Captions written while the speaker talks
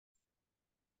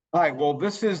Hi, well,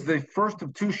 this is the first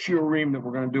of two shiurim that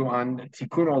we're going to do on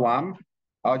Tikkun Olam.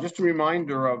 Just a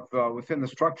reminder of within the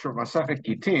structure of Masekhet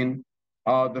Gittin,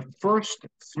 the first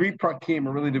three prakim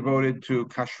are really devoted to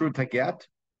kashrut haget.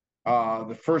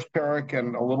 The first parak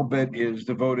and a little bit is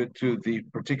devoted to the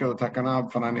particular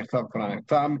takanav,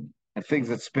 fananichtam, and things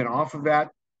that spin off of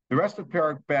that. The rest of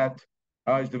parak bet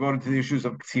is devoted to the issues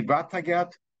of ksivat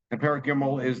haget, and parak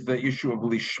gimel is the issue of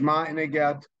lishma in a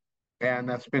get, and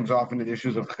that spins off into the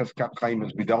issues of cheskat chaim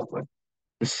as we dealt with.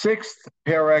 The sixth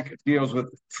parak deals with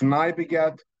tnai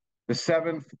beget. The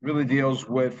seventh really deals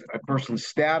with a person's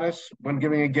status when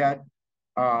giving a get,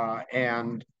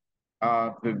 and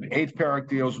the eighth parak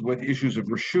deals with issues of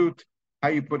reshut, how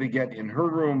you put a get in her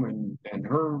room and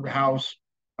her house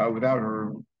without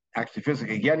her actually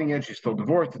physically getting it. She's still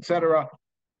divorced, etc.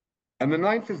 And the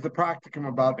ninth is the practicum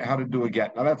about how to do a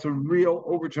get. Now that's a real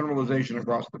overgeneralization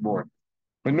across the board.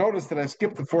 But notice that I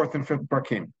skipped the fourth and fifth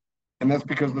prakim. And that's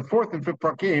because the fourth and fifth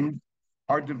prakim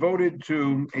are devoted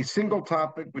to a single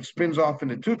topic, which spins off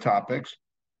into two topics,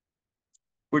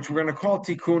 which we're going to call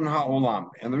Tikkun haOlam.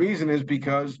 And the reason is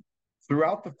because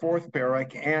throughout the fourth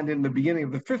parak and in the beginning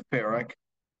of the fifth parak,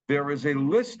 there is a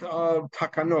list of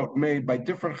takanot made by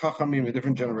different chachamim in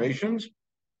different generations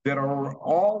that are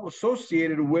all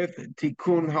associated with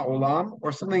Tikkun haOlam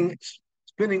or something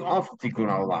spinning off of Tikkun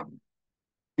haOlam.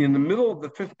 In the middle of the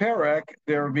fifth parak,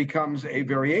 there becomes a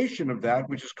variation of that,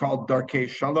 which is called Darkei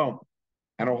Shalom,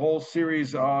 and a whole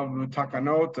series of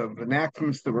takanot, of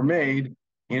enactments that were made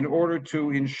in order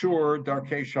to ensure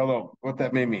Darkei Shalom, what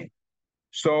that may mean.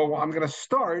 So I'm going to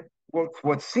start with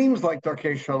what seems like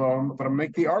Darkei Shalom, but I'll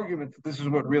make the argument that this is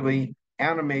what really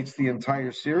animates the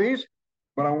entire series.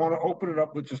 But I want to open it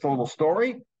up with just a little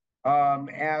story.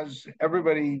 As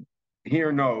everybody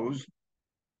here knows,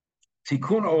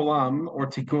 Tikkun Olam or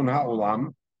Tikkun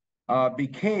haOlam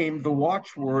became the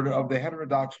watchword of the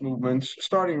heterodox movements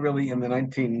starting really in the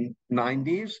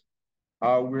 1990s,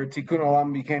 where Tikkun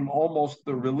Olam became almost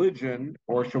the religion,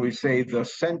 or shall we say the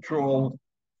central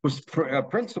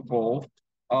principle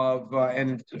of,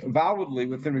 and avowedly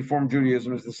within Reform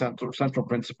Judaism is the central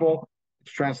principle.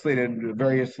 It's translated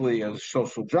variously as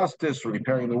social justice,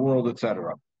 repairing the world,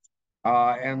 etc.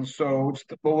 And so,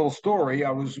 just a little story.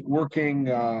 I was working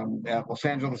at Los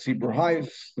Angeles Hebrew High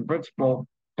as the principal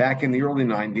back in the early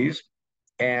 90s.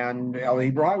 And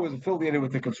Hebrew High was affiliated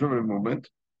with the conservative movement.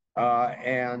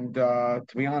 To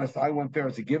be honest, I went there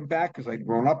as a give back because I'd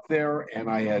grown up there and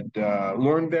I had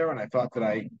learned there. And I thought that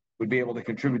I would be able to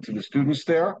contribute to the students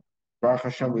there. Baruch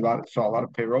Hashem, we saw a lot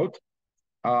of peyrot.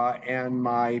 And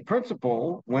my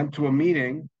principal went to a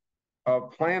meeting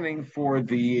of planning for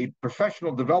the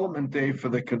professional development day for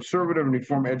the conservative and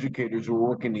reform educators who were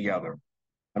working together.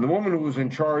 And the woman who was in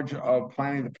charge of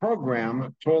planning the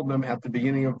program told them at the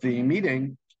beginning of the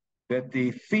meeting that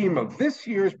the theme of this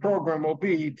year's program will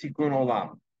be Tikkun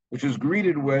Olam, which is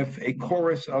greeted with a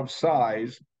chorus of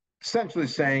sighs, essentially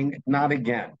saying, not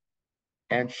again.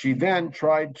 And she then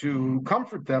tried to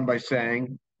comfort them by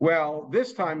saying, well,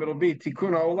 this time it'll be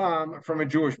Tikkun Olam from a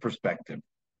Jewish perspective.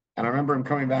 And I remember him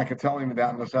coming back and telling me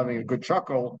that and us having a good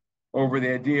chuckle over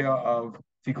the idea of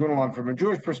Tikkun Olam from a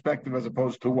Jewish perspective as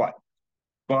opposed to what.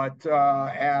 But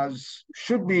as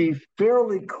should be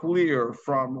fairly clear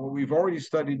from what we've already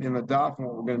studied in the daf and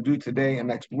what we're going to do today and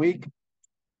next week,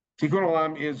 Tikkun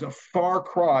Olam is a far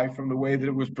cry from the way that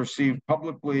it was perceived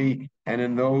publicly and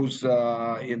in those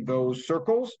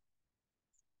circles.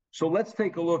 So let's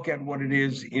take a look at what it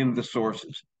is in the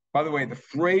sources. By the way, the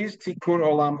phrase Tikkun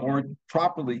Olam, or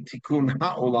properly Tikkun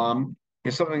haOlam,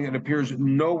 is something that appears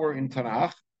nowhere in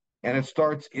Tanakh, and it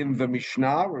starts in the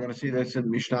Mishnah. We're going to see this in the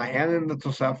Mishnah and in the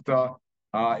Tosefta.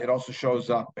 It also shows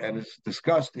up and is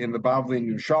discussed in the Bavli and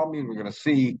Yerushalmi. We're going to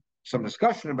see some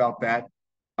discussion about that.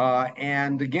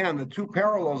 And again, the two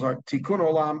parallels are Tikkun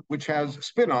Olam, which has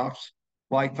spin-offs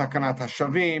like Takanat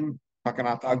HaShavim,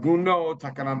 Takanat Agunot,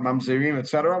 Takanat Mamzerim,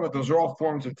 etc. But those are all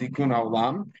forms of Tikkun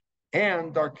haOlam,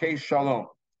 and Darkei Shalom.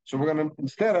 So we're going to,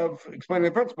 instead of explaining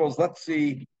the principles, let's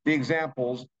see the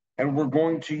examples, and we're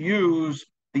going to use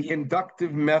the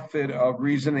inductive method of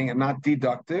reasoning and not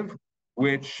deductive,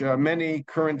 which many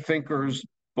current thinkers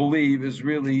believe is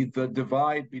really the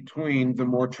divide between the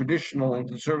more traditional and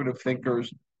conservative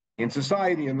thinkers in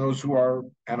society and those who are,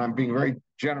 and I'm being very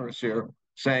generous here,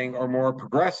 saying are more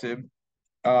progressive,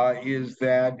 is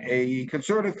that a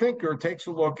conservative thinker takes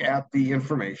a look at the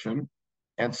information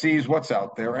and sees what's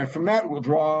out there, and from that will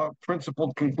draw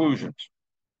principled conclusions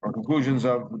or conclusions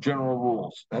of general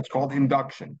rules. That's called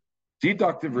induction.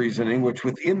 Deductive reasoning, which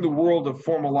within the world of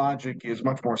formal logic is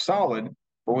much more solid,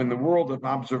 but when the world of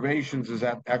observations is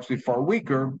actually far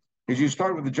weaker, is you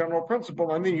start with the general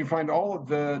principle, and then you find all of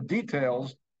the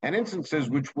details and instances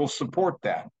which will support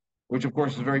that, which of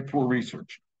course is very poor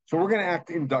research. So we're going to act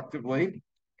inductively,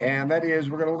 and that is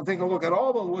we're going to take a look at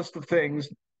all the list of things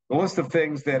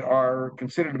that are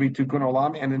considered to be Tikkun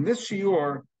Olam. And in this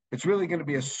shiur, it's really going to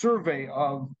be a survey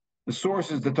of the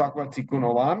sources that talk about Tikkun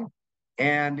Olam.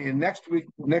 And in next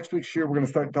week's shiur, we're going to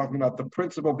start talking about the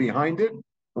principle behind it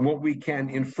and what we can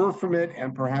infer from it,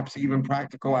 and perhaps even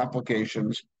practical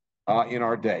applications in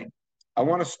our day. I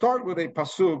want to start with a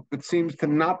pasuk that seems to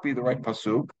not be the right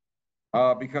pasuk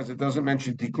because it doesn't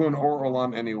mention Tikkun or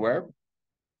Olam anywhere.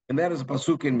 And that is a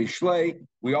pasuk in Mishlei.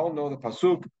 We all know the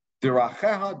pasuk,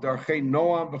 Diracheha darchei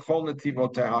noam b'chol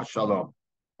netivoteha shalom.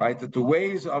 Right, that the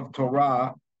ways of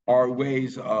Torah are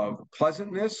ways of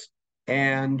pleasantness,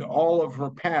 and all of her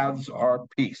paths are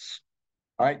peace.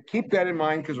 All right, keep that in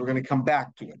mind because we're going to come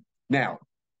back to it. Now,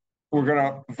 we're going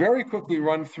to very quickly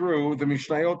run through the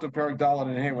Mishnayot of Perek Dalet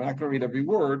and Hey. We're not going to read every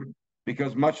word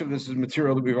because much of this is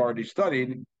material that we've already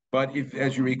studied. But if,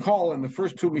 as you recall, in the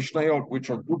first two Mishnayot, which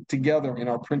are grouped together in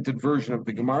our printed version of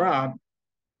the Gemara,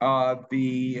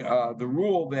 the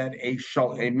rule that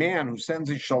a man who sends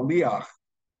a shaliach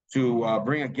to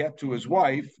bring a get to his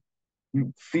wife,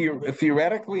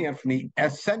 theoretically and from the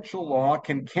essential law,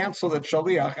 can cancel that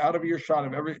shaliach out of earshot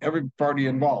of every party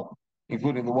involved,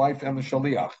 including the wife and the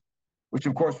shaliach, which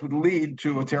of course would lead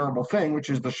to a terrible thing, which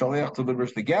is the shaliach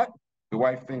delivers the get. The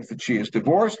wife thinks that she is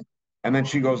divorced, and then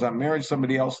she goes on married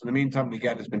somebody else. In the meantime, the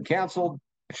get has been canceled.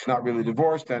 She's not really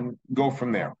divorced, and go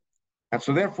from there. And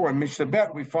so therefore, in Mishnah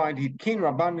Bet, we find Hitkin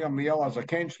Rabban Gamliel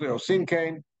Azaken Shli Osim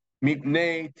Kain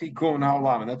Mipnei Tikkun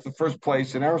haOlam. And that's the first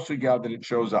place in our sugya that it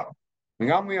shows up.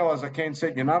 Gamliel Azaken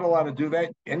said, you're not allowed to do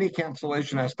that. Any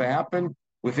cancellation has to happen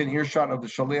within earshot of the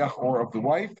shaliach or of the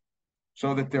wife,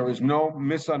 so that there is no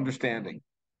misunderstanding.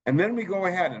 And then we go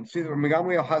ahead and see that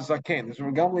Gamliel Hazaken, this is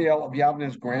Gamliel of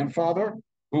Yavne's grandfather,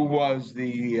 who was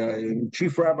the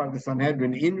chief rabbi of the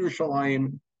Sanhedrin in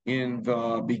Yerushalayim in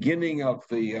the beginning of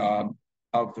the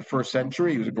first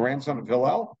century. He was a grandson of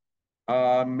Hillel.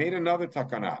 Made another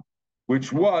takana,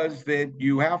 which was that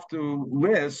you have to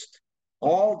list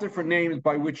all different names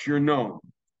by which you're known.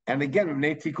 And again,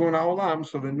 Tikkun haOlam,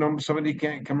 so that somebody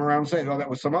can't come around and say, oh, that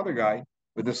was some other guy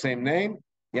with the same name.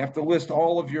 You have to list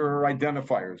all of your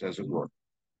identifiers, as it were.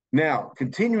 Now,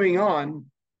 continuing on,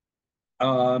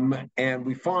 and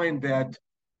we find that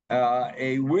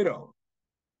a widow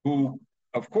who,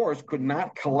 of course, could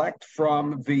not collect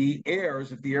from the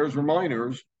heirs, if the heirs were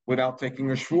minors, without taking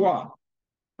a shvuah.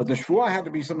 But the shvuah had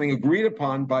to be something agreed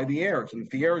upon by the heirs. And if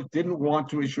the heirs didn't want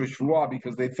to issue a shvuah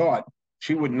because they thought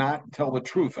she would not tell the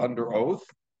truth under oath,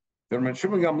 then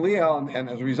Gamliel, and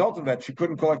as a result of that, she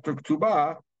couldn't collect her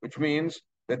ketubah, which means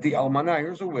that the almanah,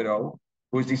 here's a widow,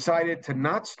 who has decided to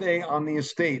not stay on the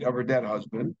estate of her dead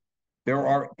husband. There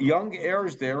are young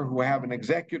heirs there who have an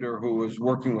executor who is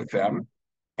working with them,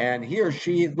 and he or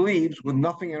she leaves with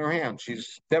nothing in her hand.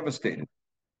 She's devastated.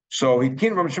 So he made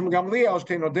a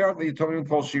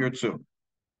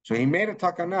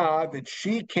takana that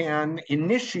she can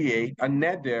initiate a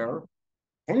neder,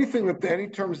 any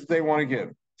terms that they want to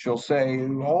give. She'll say,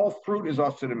 all fruit is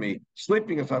usher to me.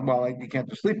 Sleeping is, well, you can't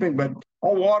do sleeping, but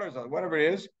all water is, whatever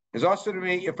it is usher to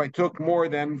me if I took more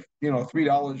than,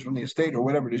 $3 from the estate or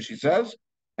whatever it is she says.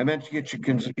 And then she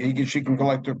can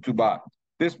collect her ketubah.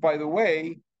 This, by the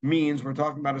way, means we're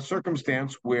talking about a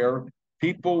circumstance where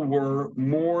people were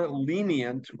more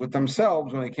lenient with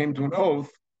themselves when they came to an oath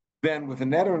than with a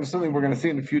neder, and it's something we're going to see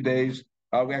in a few days.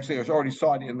 We actually already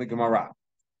saw it in the Gemara.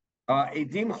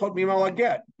 Edim chodmim al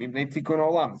get, tikkun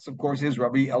olam. This, of course, is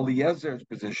Rabbi Eliezer's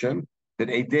position that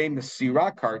edem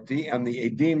mesira karti and the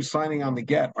edim signing on the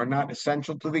get are not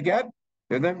essential to the get.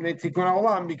 They're then tikkun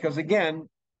olam because, again,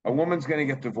 a woman's going to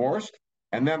get divorced,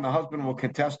 and then the husband will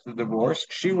contest the divorce.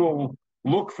 She will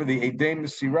look for the edem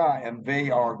mesira, and they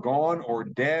are gone or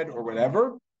dead or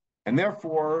whatever. And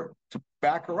therefore, to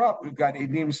back her up, we've got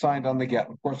edim signed on the get.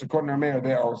 Of course, according to our mayor,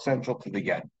 they are essential to the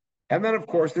get. And then, of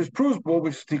course, there's prusbul,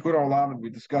 which is tikkun olam, and we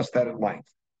discussed that at length.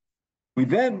 We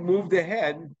then moved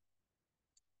ahead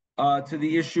to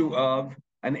the issue of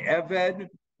an eved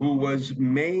who was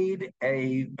made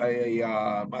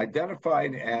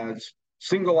identified as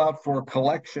single out for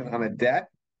collection on a debt,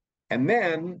 and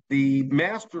then the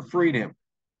master freed him.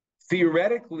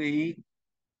 Theoretically,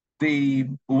 the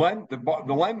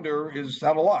lender is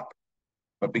out of luck.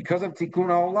 But because of Tikkun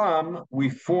haOlam, we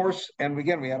force, and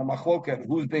again, we had a machloket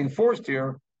who's being forced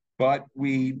here, but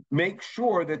we make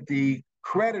sure that the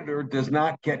creditor does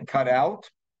not get cut out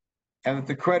and that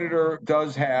the creditor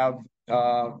does have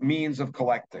means of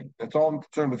collecting. That's all I'm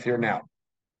concerned with here now.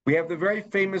 We have the very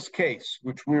famous case,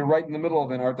 which we're right in the middle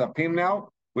of in our Dapim now,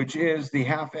 which is the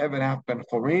half Evan, half Ben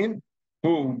Chorin,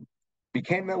 who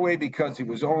became that way because he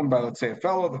was owned by, let's say, a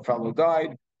fellow. The fellow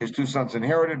died. His two sons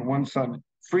inherited. One son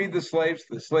freed the slaves.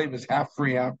 The slave is half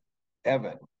free, half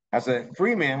Evan. As a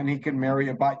free man, he can marry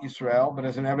a Bat Yisrael, but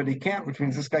as an Evan, he can't, which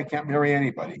means this guy can't marry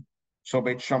anybody. So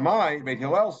Beit Shammai, Beit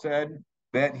Hillel said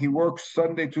that he works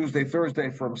Sunday, Tuesday, Thursday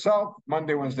for himself,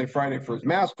 Monday, Wednesday, Friday for his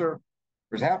master,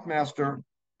 for his half master.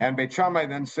 And Beit Shammai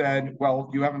then said, well,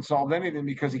 you haven't solved anything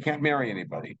because he can't marry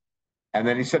anybody. And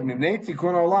then he said, Tikkun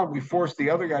haOlam, we forced the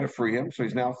other guy to free him, so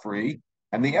he's now free.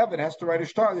 And the Eved has to write a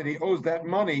shtar that he owes that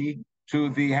money to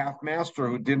the half master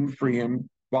who didn't free him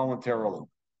voluntarily.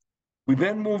 We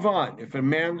then move on. If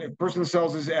a person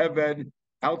sells his Eved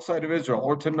outside of Israel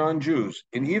or to non-Jews,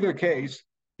 in either case,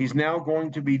 he's now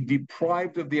going to be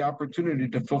deprived of the opportunity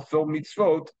to fulfill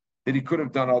mitzvot that he could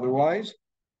have done otherwise.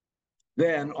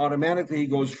 Then automatically he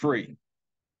goes free.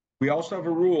 We also have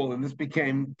a rule, and this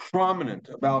became prominent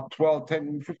about 12,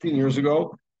 10, 15 years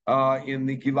ago in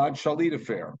the Gilad Shalit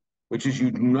affair, which is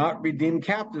you do not redeem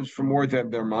captives for more than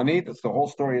their money. That's the whole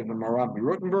story of the Maram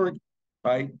Rutenberg,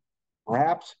 right?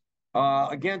 Perhaps.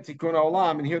 Again, Tikkun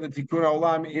haOlam, and here the Tikkun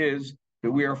haOlam is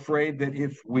that we are afraid that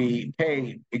if we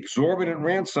pay exorbitant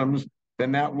ransoms,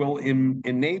 then that will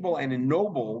enable and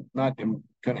ennoble, not kind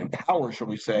of empower, shall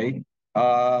we say,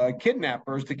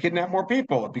 kidnappers to kidnap more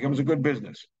people. It becomes a good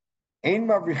business. And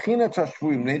this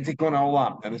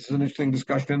is an interesting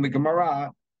discussion in the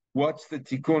Gemara. What's the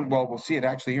tikkun? Well, we'll see it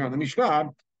actually here in the Mishnah.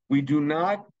 We do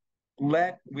not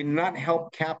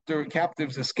help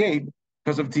captives escape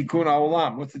because of tikkun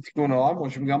haOlam. What's the tikkun haOlam?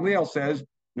 Moshe Gamliel says,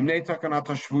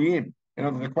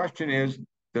 the question is,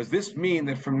 does this mean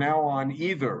that from now on,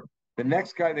 either the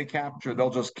next guy they capture,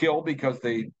 they'll just kill because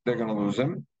they're going to lose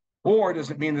him, or does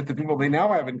it mean that the people they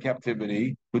now have in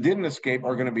captivity who didn't escape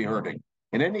are going to be hurting?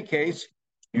 In any case,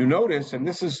 you notice, and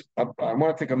this is, I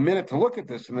want to take a minute to look at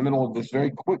this in the middle of this very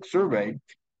quick survey,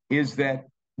 is that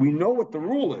we know what the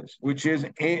rule is, which is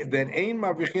that ein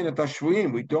mavrichim et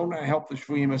hashvuim, we don't help the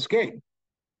shvuim escape.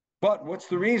 But what's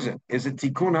the reason? Is it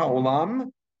tikkun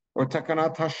haOlam or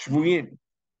takanat hashvuim?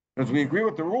 Because we agree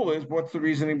what the rule is, what's the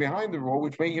reasoning behind the rule,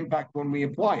 which may impact when we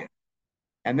apply it?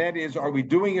 And that is, are we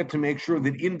doing it to make sure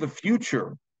that in the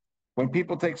future, when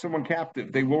people take someone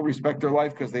captive, they will respect their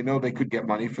life because they know they could get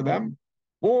money for them?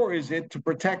 Or is it to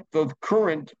protect the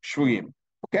current shvuim?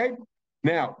 Okay?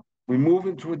 Now, we move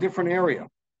into a different area.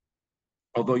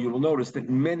 Although you will notice that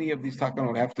many of these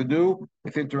takanot have to do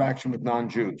with interaction with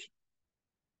non-Jews.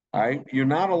 All right? You're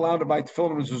not allowed to buy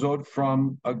tefillin and mezuzot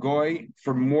from a goy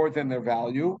for more than their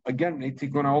value. Again,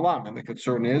 tikkun haOlam. And the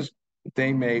concern is that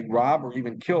they may rob or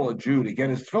even kill a Jew to get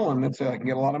his tefillin. Let's say I can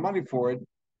get a lot of money for it.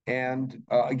 And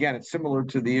again, it's similar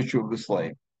to the issue of the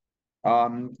slave.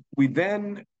 We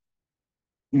then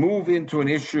move into an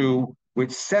issue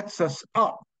which sets us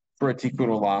up for a tikkun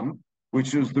haOlam,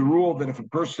 which is the rule that if a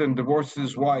person divorces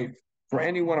his wife for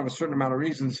any one of a certain amount of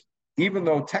reasons, even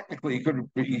though technically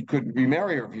he could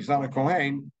remarry her if he's not a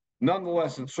Kohen,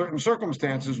 nonetheless, in certain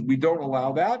circumstances, we don't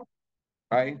allow that,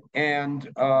 right? And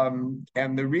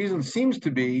the reason seems to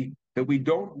be that we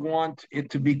don't want it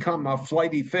to become a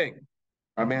flighty thing.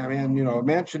 A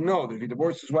man should know that if he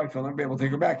divorces his wife, he'll never be able to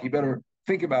take her back. He better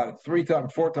think about it 3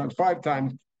 times, 4 times, 5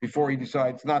 times before he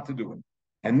decides not to do it.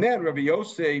 And then Rabbi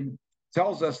Yosef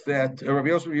tells us that, Rabbi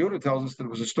Yosef Yehuda tells us that it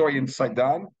was a story in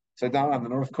Sidon on the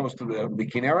north coast of the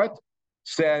Kinneret,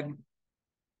 said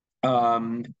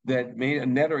that made a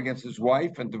netter against his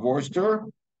wife and divorced her,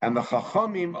 and the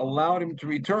Chachamim allowed him to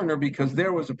return her because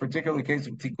there was a particular case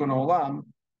of Tikkun haOlam.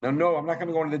 Now, no, I'm not going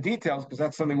to go into the details because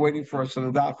that's something waiting for us in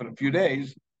the daf in a few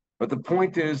days. But the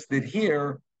point is that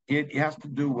here it has to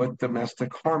do with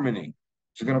domestic harmony.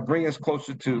 It's going to bring us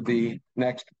closer to the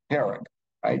next parak,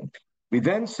 right? We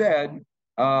then said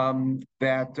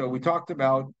that we talked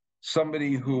about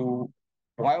somebody who,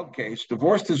 wild case,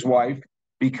 divorced his wife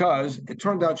because it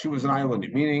turned out she was an island,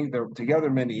 meaning they were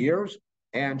together many years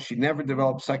and she never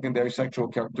developed secondary sexual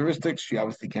characteristics. She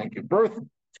obviously can't give birth.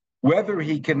 Whether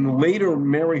he can later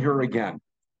marry her again.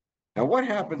 Now, what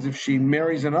happens if she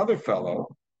marries another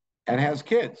fellow and has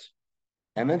kids,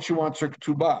 and then she wants her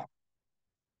ketubah,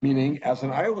 meaning as an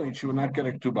island, she would not get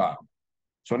a ketubah.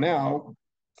 So now,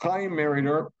 Chaim married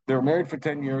her. They were married for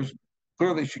 10 years.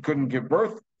 Clearly, she couldn't give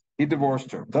birth. He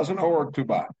divorced her. Doesn't owe her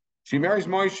ketubah. She marries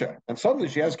Moshe, and suddenly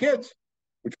she has kids,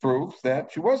 which proves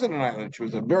that she wasn't an island. She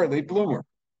was a very late bloomer.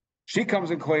 She comes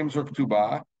and claims her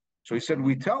ketubah. So he said,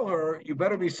 we tell her, you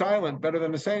better be silent, better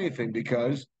than to say anything,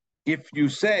 because if you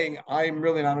say, I'm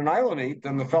really not an islandite,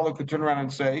 then the fellow could turn around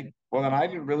and say, well, then I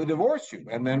didn't really divorce you.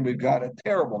 And then we've got a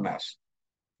terrible mess.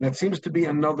 That seems to be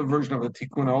another version of the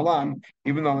Tikkun haOlam,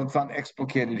 even though it's not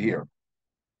explicated here.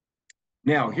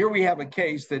 Now, here we have a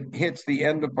case that hits the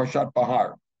end of Parshat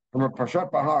Bahar. Remember,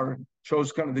 Parshat Bahar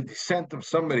shows kind of the descent of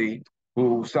somebody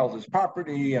who sells his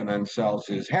property and then sells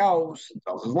his house, and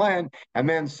sells his land, and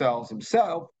then sells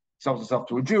himself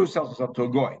to a Jew, sells himself to a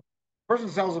goy. Person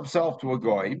sells himself to a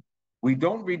goy. We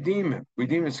don't redeem him.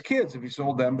 Redeem his kids if he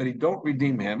sold them, but he don't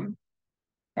redeem him,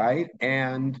 right?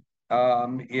 And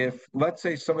if, let's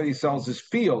say, somebody sells his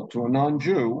field to a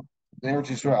non-Jew,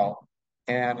 Eretz Israel,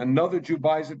 and another Jew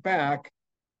buys it back,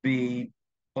 the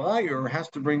buyer has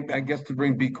to bring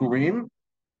bikurim,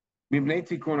 mibnei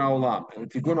tikkun haOlam. And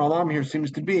the tikkun haOlam here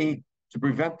seems to be to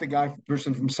prevent the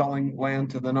person from selling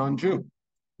land to the non-Jew.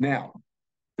 Now,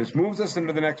 this moves us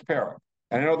into the next paragraph.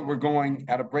 And I know that we're going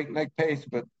at a breakneck pace,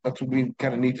 but that's what we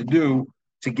kind of need to do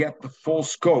to get the full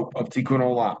scope of tikkun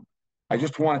haOlam. I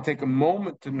just want to take a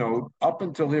moment to note, up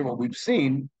until here, what we've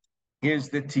seen is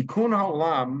that tikkun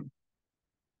haOlam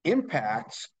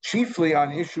impacts chiefly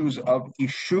on issues of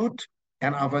ishut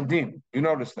and avadim. You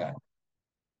notice that.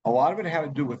 A lot of it had to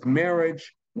do with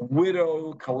marriage,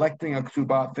 widow, collecting a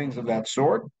ktubah, things of that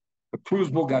sort. The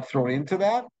Prusbul got thrown into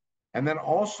that. And then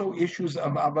also issues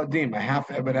of avadim, a half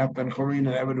eved, half ben chorin,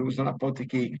 an eved who's an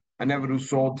apotiki, an eved who's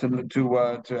sold to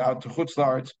out to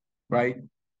chutzlarts, right?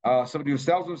 Somebody who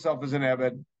sells himself as an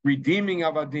eved, redeeming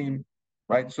avadim,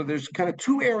 right? So there's kind of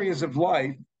two areas of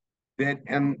life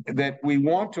that we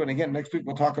want to, and again, next week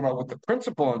we'll talk about what the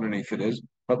principle underneath it is,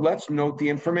 but let's note the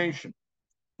information.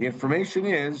 The information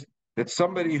is that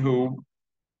somebody who,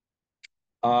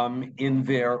 in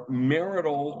their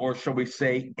marital, or shall we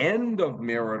say, end of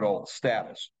marital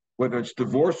status, whether it's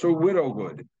divorce or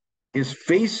widowhood, is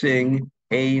facing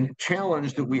a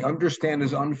challenge that we understand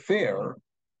is unfair,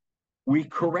 we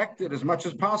correct it as much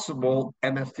as possible,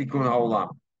 and that's tikkun haOlam.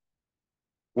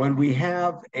 When we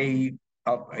have an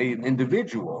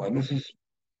individual, and this is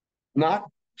not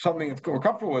something that we're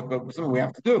comfortable with, but something we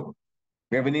have to do.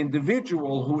 We have an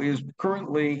individual who is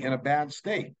currently in a bad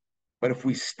state, but if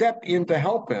we step in to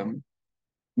help him,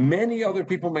 many other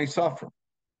people may suffer.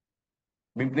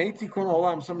 Mibnei tikkun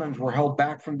haOlam, sometimes we're held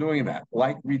back from doing that,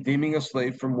 like redeeming a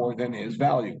slave for more than his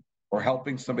value, or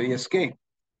helping somebody escape,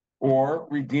 or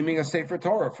redeeming a Sefer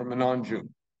Torah from a non-Jew.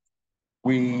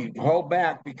 We hold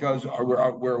back because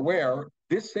we're aware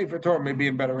this Sefer Torah may be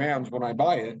in better hands when I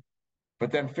buy it,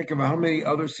 but then think about how many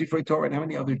other Sefer Torah and how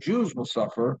many other Jews will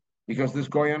suffer because this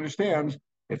guy understands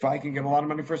if I can get a lot of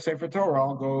money for a Sefer Torah,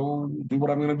 I'll go do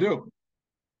what I'm going to do.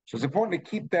 So it's important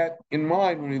to keep that in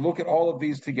mind when we look at all of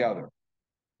these together.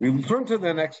 We turn to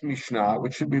the next Mishnah,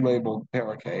 which should be labeled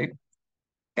Parakeh,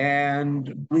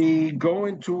 and we go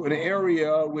into an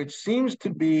area which seems to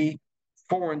be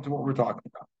foreign to what we're talking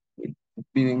about,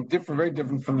 meaning different, very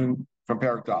different from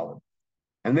Parak Dalet.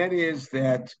 And that is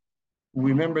that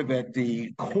remember that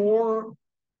the core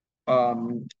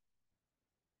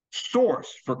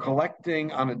source for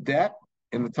collecting on a debt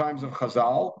in the times of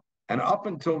Chazal and up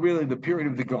until really the period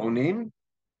of the Gaonim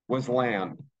was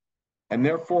land. And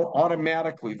therefore,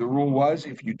 automatically, the rule was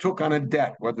if you took on a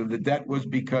debt, whether the debt was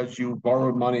because you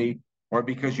borrowed money or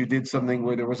because you did something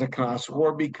where there was a knas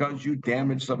or because you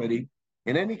damaged somebody,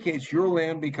 in any case, your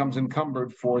land becomes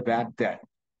encumbered for that debt.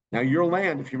 Now, your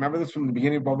land, if you remember this from the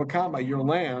beginning of Bava Kama, your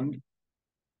land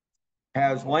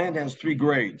has three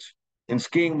grades. In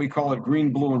skiing, we call it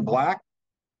green, blue, and black,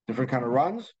 different kind of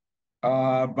runs.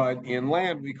 But in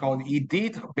land, we call it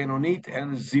idit, benonit,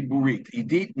 and ziburit.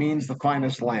 Idit means the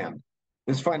finest land.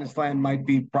 This finest land might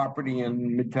be property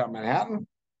in Midtown Manhattan.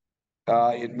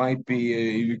 It might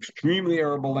be an extremely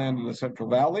arable land in the Central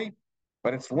Valley,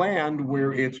 but it's land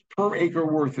where its per acre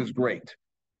worth is great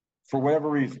for whatever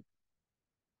reason.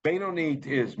 Benonit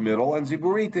is middle, and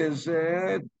ziburit is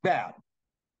bad.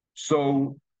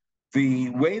 So the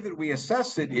way that we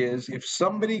assess it is if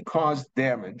somebody caused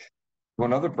damage to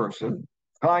another person,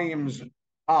 Chaim's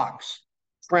ox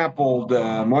trampled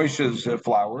Moshe's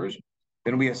flowers,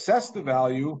 then we assess the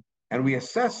value and we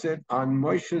assess it on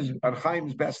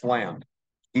Chaim's best land,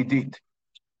 Idit.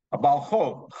 Abal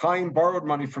Chov, Chaim borrowed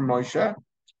money from Moshe,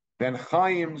 then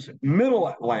Chaim's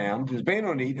middle land, his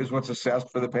Benonit, is what's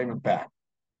assessed for the payment back.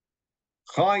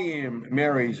 Chaim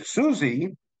marries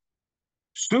Susie.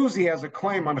 Susie has a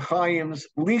claim on Chaim's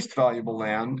least valuable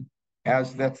land,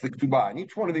 as that's the Ketubah. And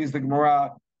each one of these, the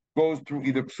Gemara goes through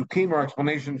either psukim or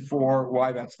explanation for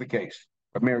why that's the case.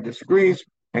 But Meir disagrees,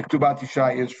 and Ketubah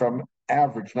Tishai is from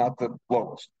average, not the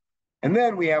lowest. And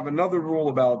then we have another rule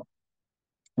about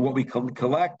what we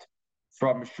collect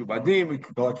from Shubadim, we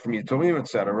can collect from Yitomim,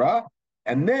 etc.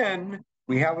 And then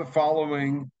we have the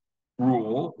following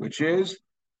rule, which is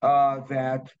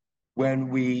that when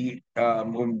we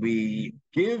the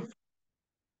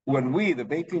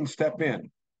Beit Din step in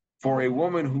for a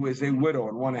woman who is a widow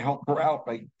and want to help her out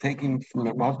by taking from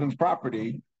her husband's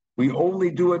property, we only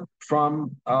do it from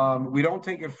we don't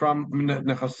take it from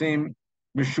nechasim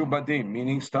mishubadim,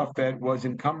 meaning stuff that was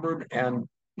encumbered and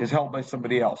is held by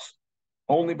somebody else.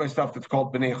 Only by stuff that's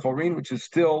called bnei chorin, which is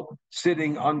still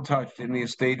sitting untouched in the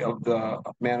estate of the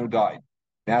man who died.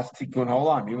 That's tikkun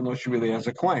haOlam, even though she really has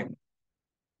a claim.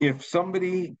 If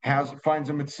somebody finds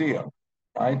a mitzvah,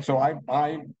 right? So I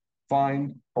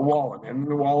find a wallet, and in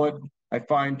the wallet I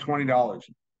find $20,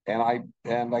 and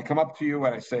I come up to you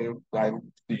and I say,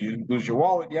 "Did you lose your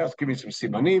wallet? Yes. Give me some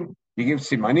simanim." You give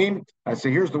simanim. I say,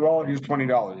 "Here's the wallet. Here's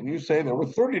 $20," and you say there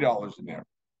were $30 in there.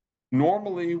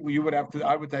 Normally,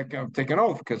 I would take an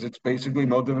oath because it's basically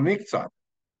modav miktzah.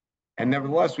 And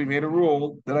nevertheless, we made a rule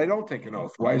that I don't take an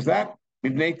oath. Why is that?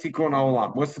 Mibnei tikkun haOlam.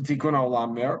 What's the tikkun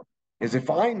haOlam there? Is if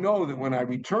I know that when I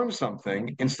return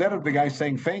something, instead of the guy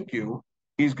saying thank you,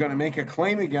 he's going to make a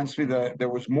claim against me that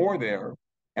there was more there,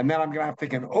 and then I'm going to have to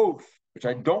take an oath, which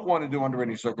I don't want to do under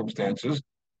any circumstances,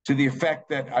 to the effect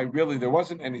that there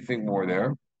wasn't anything more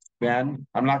there, then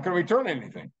I'm not going to return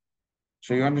anything.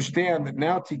 So you understand that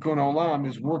now Tikkun haOlam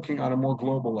is working on a more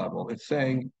global level. It's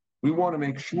saying we want to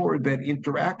make sure that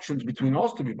interactions between all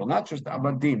sorts of people, not just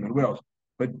avadim and widows,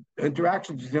 but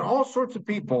interactions between all sorts of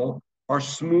people are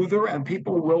smoother, and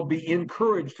people will be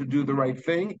encouraged to do the right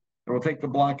thing, and we'll take the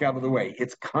block out of the way.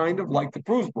 It's kind of like the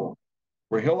Cruz Bowl,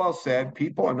 where Hillel said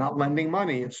people are not lending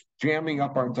money. It's jamming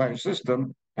up our entire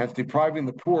system, and it's depriving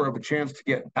the poor of a chance to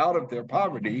get out of their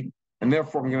poverty, and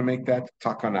therefore we're going to make that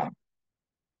takana.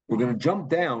 We're going to jump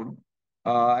down.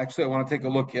 Actually, I want to take a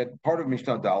look at part of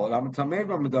Mishnah Dalet.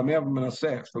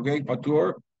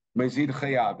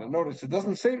 And notice it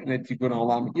doesn't say Tikkun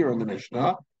haOlam here in the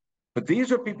Mishnah, but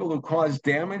these are people who cause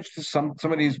damage to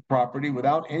somebody's property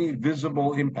without any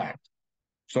visible impact.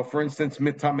 So, for instance,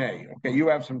 mitameh. Okay, you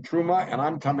have some truma, and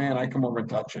I'm tameh, and I come over and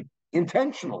touch it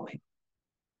intentionally.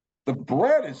 The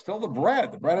bread is still the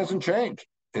bread. The bread hasn't changed.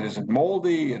 It isn't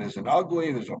moldy. It isn't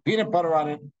ugly. There's no peanut butter on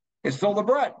it. It's still the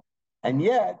bread. And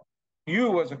yet,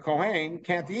 you as a Kohen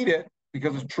can't eat it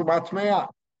because it's Trumat Tmeah.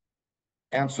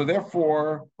 And so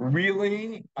therefore,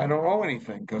 really, I don't owe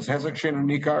anything because Hezek Shenu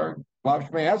Nikar Lav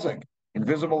Shmei Hezek.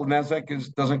 Invisible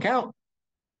Nezek doesn't count.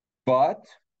 But,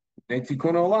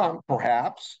 Tikkun haOlam,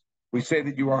 perhaps, we say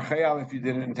that you are Chayal if you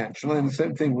did it intentionally, and the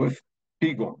same thing with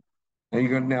Pigul. Now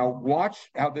you're going to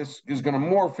watch how this is going to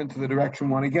morph into the direction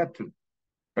we want to get to.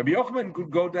 Rabbi Yochanan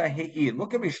could go to He'id.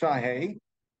 Look at Mishnah Hey.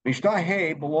 Mishnah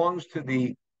Hey belongs to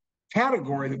the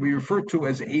category that we refer to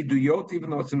as Eduyot,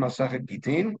 even though it's in Masekhet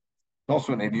Gittin. It's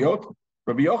also an Eduyot.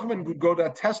 Rabbi Yochanan could go to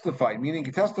testify, meaning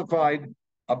he testified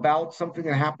about something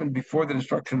that happened before the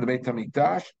destruction of the Beit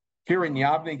HaMikdash. Here in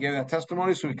Yavne, he gave that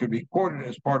testimony so it could be recorded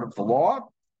as part of the law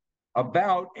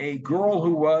about a girl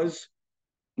who was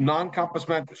non-compos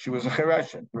mentis. She was a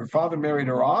chereshet. Her father married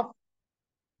her off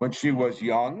when she was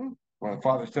young, when the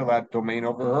father still had domain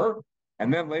over her.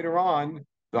 And then later on,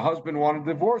 the husband wanted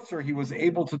to divorce her. He was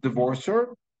able to divorce her,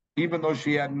 even though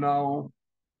she had no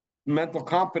mental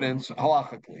competence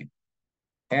halachically.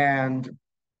 And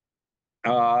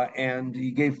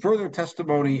he gave further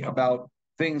testimony about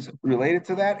things related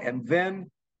to that. And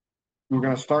then we're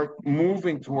going to start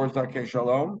moving towards Darkei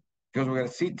Shalom, because we're going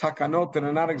to see takanot that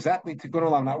are not exactly Tikkun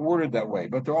haOlam, not worded that way,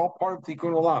 but they're all part of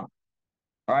Tikkun haOlam.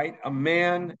 All right, a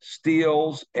man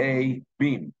steals a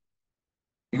beam.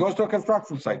 He goes to a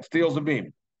construction site, steals a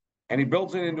beam, and he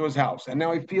builds it into his house. And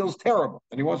now he feels terrible,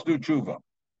 and he wants to do tshuva.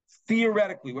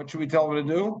 Theoretically, what should we tell him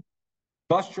to do?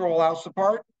 Bust your whole house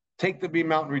apart, take the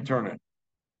beam out and return it.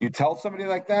 You tell somebody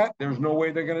like that, there's no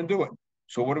way they're going to do it.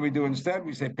 So what do we do instead?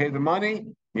 We say, pay the money.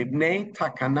 Mibnei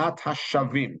takanat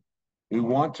hashavim. We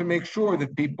want to make sure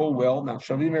that people will, now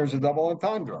shavim is a double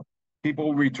entendre. People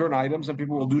will return items and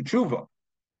people will do tshuva.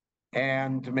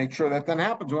 And to make sure that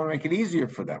happens, we want to make it easier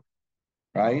for them,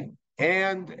 right?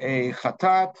 And a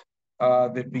chatat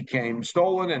that became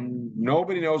stolen and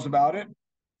nobody knows about it,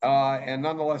 and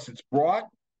nonetheless it's brought,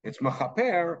 it's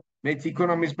mechaper, metikun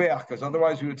ha-mizbeach, because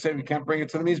otherwise we would say we can't bring it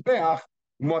to the mizbeach.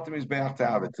 We want the mizbeach to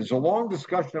have it. There's a long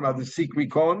discussion about the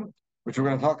sikrikon, which we're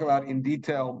going to talk about in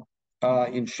detail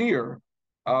in Shir,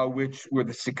 where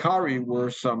the Sikari were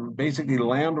some basically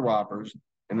land robbers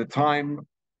in the time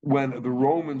when the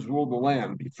Romans ruled the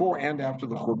land, before and after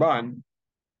the Churban.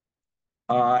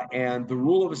 And the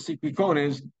rule of a sikrikon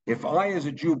is, if I as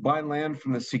a Jew buy land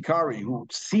from the Sikari who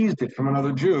seized it from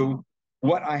another Jew,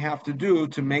 what I have to do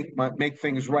to make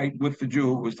things right with the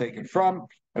Jew who was taken from,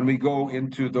 and we go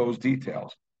into those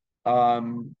details.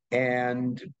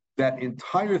 And that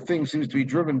entire thing seems to be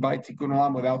driven by Tikkun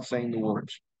Olam without saying the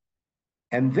words.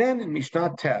 And then in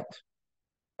Mishnah Tet,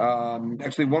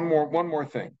 actually one more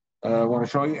thing I want to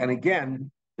show you. And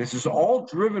again, this is all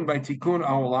driven by Tikkun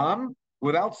haOlam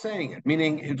without saying it,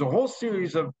 meaning it's a whole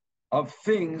series of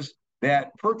things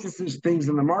that purchases things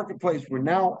in the marketplace. We're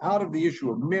now out of the issue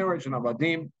of marriage and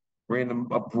avadim. We're in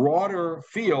a broader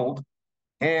field,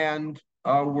 and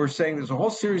we're saying there's a whole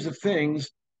series of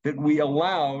things that we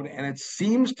allowed, and it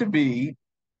seems to be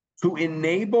to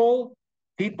enable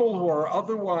people who are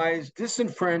otherwise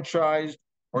disenfranchised,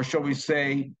 or shall we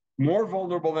say, more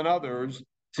vulnerable than others,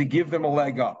 to give them a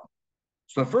leg up.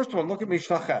 So the first one, look at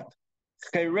Mishlachet.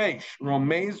 Cheresh,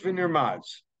 Romez v'nirmaz,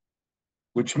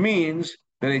 which means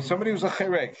that somebody who's a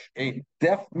cheresh, a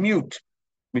deaf mute,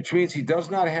 which means he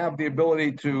does not have the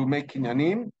ability to make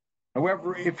kinyanim.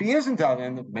 However, if he is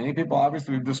intelligent, many people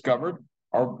obviously we've discovered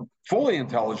are fully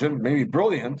intelligent, maybe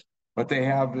brilliant, but they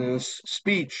have this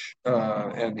speech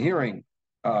and hearing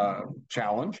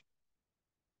challenge.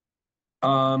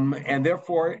 And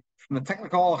therefore, from the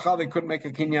technical halacha, they couldn't make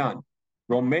a kinyan.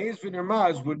 Romez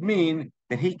v'nirmaz would mean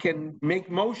that he can make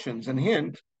motions and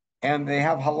hint, and they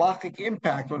have halachic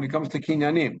impact when it comes to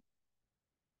kinyanim.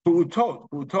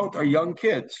 Pu'utot are young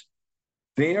kids.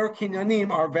 Their kinyanim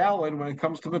are valid when it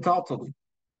comes to metaltali.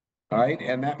 All right,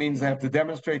 and that means they have to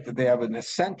demonstrate that they have an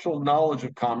essential knowledge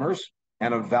of commerce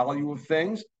and of value of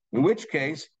things, in which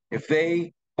case, if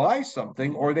they buy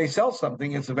something or they sell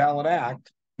something, it's a valid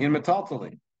act in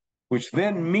metaltali, which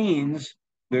then means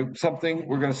that something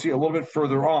we're going to see a little bit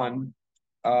further on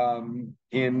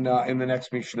in the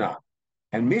next Mishnah.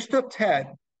 And Mishnah Tet,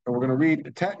 and we're going to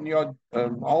read Tet and Yod,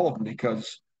 all of them,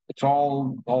 because it's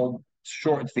all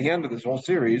short. It's the end of this whole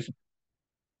series.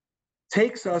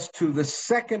 Takes us to the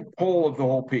second pole of the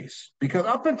whole piece, because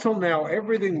up until now,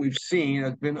 everything we've seen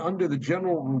has been under the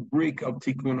general rubric of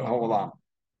Tikkun haOlam.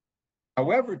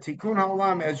 However, Tikkun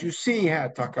haOlam, as you see,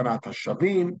 had Takanat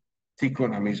HaShavim,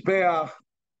 Tikkun HaMizbeach.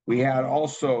 We had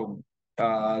also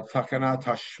Takanat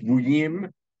HaShvuyim,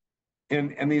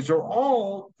 and these are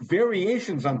all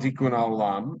variations on Tikkun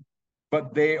haOlam,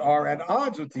 but they are at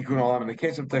odds with Tikkun haOlam. In the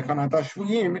case of Takanat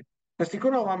HaShvuyim, because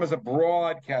Tikkun haOlam is a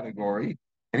broad category,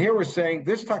 and here we're saying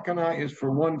this takana is for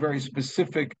one very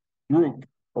specific group,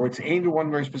 or it's aimed at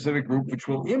one very specific group, which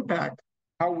will impact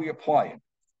how we apply it.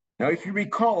 Now, if you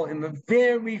recall, in the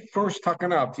very first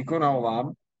takana of Tikkun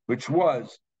haOlam, which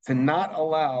was to not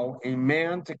allow a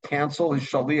man to cancel his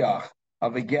shaliach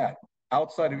of a get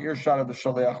outside of earshot of the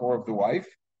shaliach or of the wife,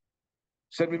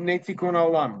 said Mibnei Tikkun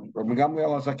haOlam, Rabbi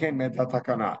Gamliel HaZaken made that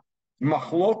takana.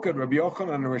 Machloket Rabbi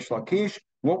Yochanan and Rish Lakish,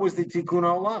 what was the Tikkun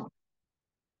haOlam?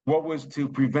 What was to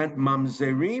prevent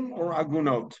mamzerim or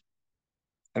agunot?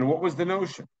 And what was the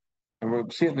notion? And we'll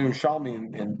see it in the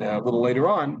Yerushalmi in a little later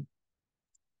on.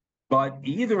 But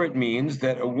either it means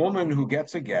that a woman who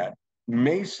gets a get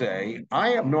may say, I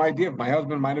have no idea if my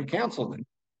husband might have canceled it,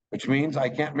 which means I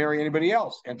can't marry anybody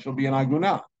else, and she'll be an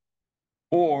agunah.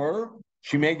 Or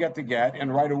she may get the get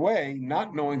and right away,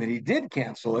 not knowing that he did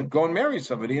cancel it, go and marry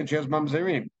somebody and she has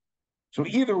mamzerim. So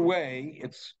either way,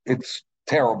 it's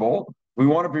terrible. We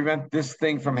want to prevent this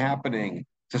thing from happening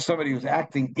to somebody who's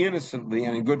acting innocently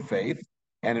and in good faith,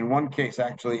 and in one case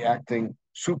actually acting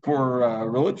super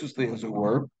religiously, as it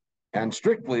were, and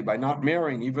strictly by not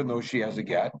marrying even though she has a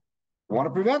get. We want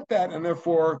to prevent that, and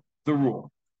therefore the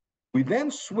rule. We then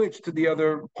switch to the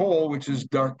other pole, which is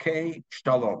Darkei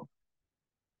Shalom.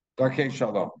 Darkei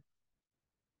Shalom.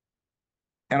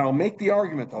 And I'll make the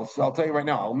argument, I'll tell you right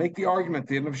now, I'll make the argument at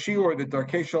the end of Shiur that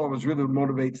Darkei Shalom is really what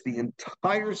motivates the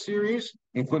entire series,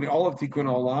 including all of Tikkun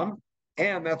haOlam.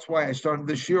 And that's why I started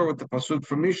the Shiur with the pasuk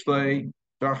from Mishlei,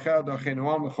 Darchei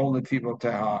Noam V'chol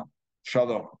Netivoteha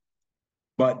Shalom.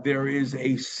 But there is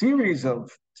a series of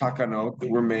takanot that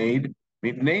were made,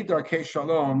 Mipnei Darkei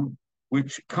Shalom,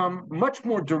 which come much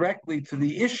more directly to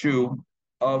the issue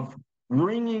of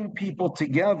bringing people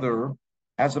together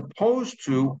as opposed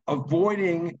to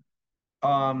avoiding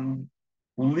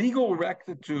legal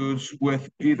rectitudes with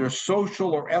either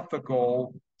social or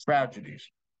ethical tragedies,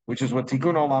 which is what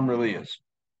Tikkun haOlam really is.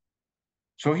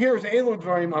 So here's Elu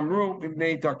Dvarim Amru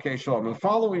Mibnei Darkei Shalom. The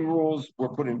following rules were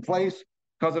put in place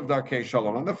because of Darkei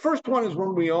Shalom. And the first one is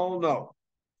one we all know.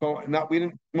 So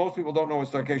most people don't know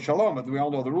what's Darkei Shalom, but we all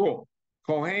know the rule.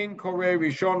 Kohen Koreh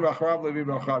Rishon V'acharav Levi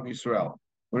V'acharav Yisrael.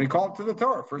 When he called to the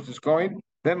Torah, first it's Kohen,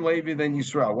 then Levi, then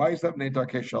Yisrael. Why is that Bnei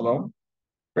Darkei Shalom?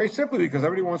 Very simply because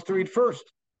everybody wants to read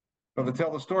first. So they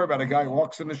tell the story about a guy who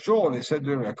walks in the shul and they said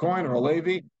to him, a Kohen or a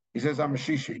Levi, he says, I'm a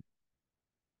Shishi.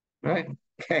 Right?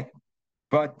 Okay.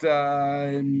 But,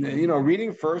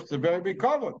 reading first is a very big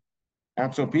kavod.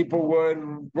 And so people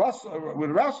would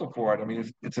wrestle for it. I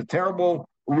mean, it's a terrible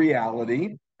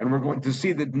reality, and we're going to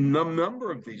see that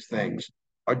number of these things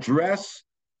address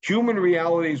human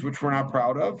realities which we're not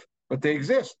proud of, but they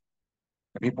exist.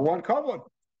 And people want kavod,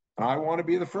 and I want to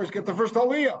be the first, get the first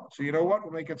aliyah. So you know what?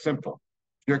 We'll make it simple.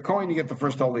 If you're a Kohen, you get the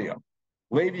first aliyah.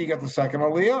 Levi, you get the second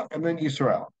aliyah, and then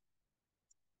Yisrael.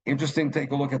 Interesting.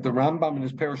 Take a look at the Rambam in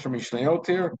his Perush Mishnayot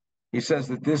here. He says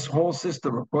that this whole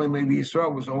system of Kohen Levi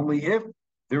Yisrael was only if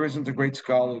there isn't a great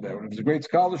scholar there. And if there's a great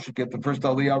scholar, should get the first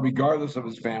aliyah regardless of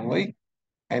his family.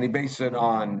 And he based it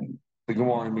on the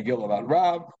Gemara and Megillah about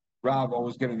Rav. Rav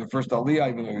always getting the first aliyah,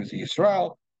 even though he was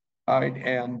Yisrael.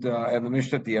 And the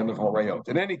Mishnah at the end of Horayot.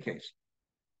 In any case,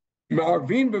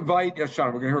 Marvin Bevait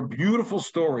Yashan. We're going to hear a beautiful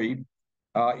story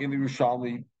in the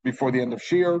Yerushalmi before the end of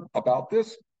Shir about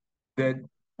this. That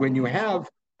when you have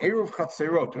Eruv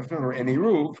Chatzerot, remember, an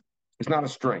Eruv is not a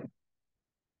string.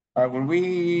 When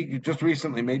we just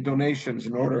recently made donations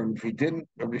in order, and if we didn't,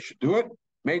 we should do it,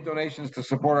 made donations to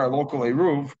support our local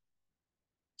Eruv,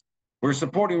 we're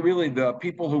supporting really the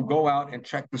people who go out and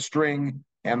check the string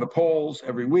and the poles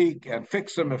every week and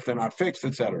fix them if they're not fixed,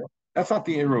 etc. That's not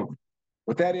the Eruv.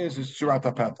 What that is Surat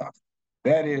HaPetach.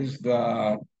 That is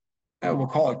the, we'll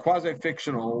call it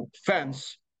quasi-fictional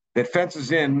fence that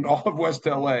fences in all of West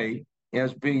LA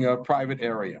as being a private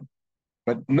area.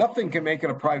 But nothing can make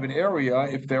it a private area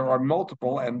if there are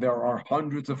multiple, and there are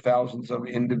hundreds of thousands of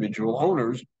individual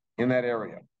owners in that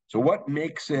area. So what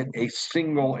makes it a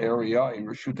single area, a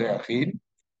Reshut Yachid,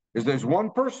 is there's one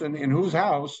person in whose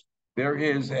house there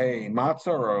is a matzah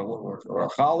or a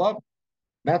challah.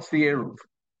 That's the Eruv.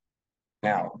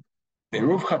 Now, the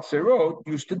Eruv Chatzerot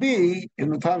used to be, in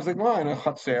the times of the Gemara, a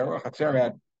Chatzer. A Chatzer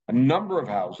had a number of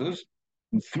houses,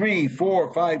 3,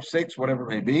 4, 5, 6, whatever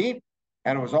it may be,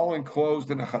 and it was all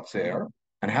enclosed in a Chatzer.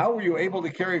 And how were you able to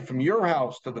carry from your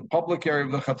house to the public area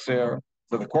of the Chatzer,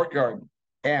 to the courtyard,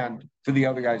 and to the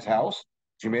other guy's house?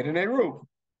 You made an Eruv.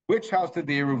 Which house did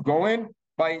the Eruv go in?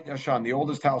 Bayit Yashan, the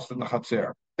oldest house in the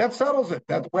Chatzer. That settles it.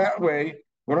 That way,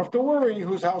 we don't have to worry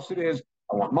whose house it is.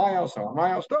 I want my house.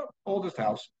 No, oldest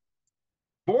house.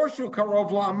 Borshu Karov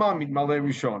La'amam Malay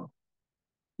Rishon.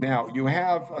 Now, you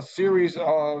have a series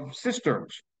of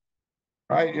cisterns,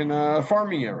 right, in a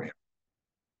farming area.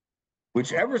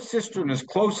 Whichever cistern is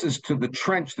closest to the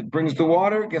trench that brings the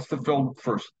water gets to fill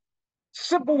first.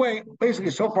 Simple way,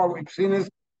 basically, so far what we've seen is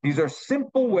these are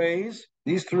simple ways,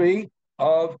 these three,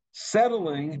 of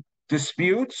settling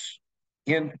disputes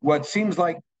in what seems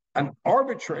like an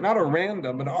arbitrary, not a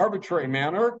random, but an arbitrary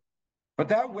manner. But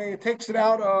that way it takes it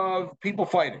out of people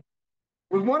fighting.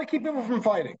 We want to keep people from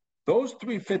fighting. Those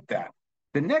three fit that.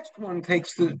 The next one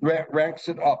ranks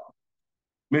it up.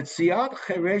 Mitziat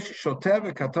cheresh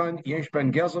shotev katan yesh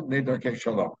ben gezel bnei darkei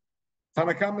shalom.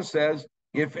 Tanakama says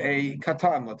if a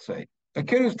katan, let's say, a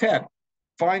kid who's 10,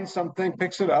 finds something,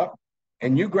 picks it up,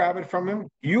 and you grab it from him,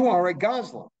 you are a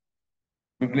gazlan.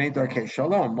 Bnei darkei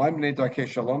shalom. Why bnei darkei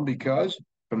shalom? Because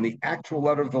from the actual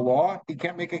letter of the law, he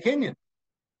can't make a kinyan.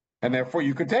 And therefore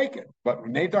you could take it. But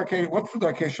what's the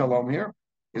darkei shalom here?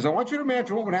 Is I want you to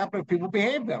imagine what would happen if people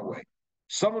behaved that way.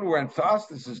 Someone were, and to us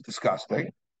this is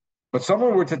disgusting, but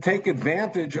someone were to take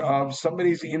advantage of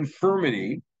somebody's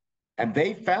infirmity and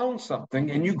they found something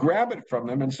and you grab it from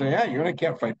them and say, hey, you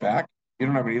can't fight back. You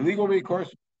don't have any legal recourse.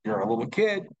 You're a little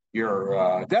kid.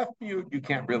 You're deaf mute. You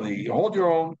can't really hold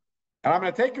your own. And I'm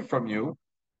going to take it from you.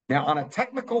 Now, on a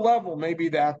technical level, maybe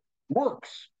that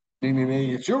works.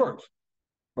 Maybe it's yours.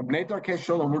 But Bnei Darkei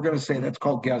Shalom, we're going to say that's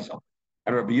called Gezel.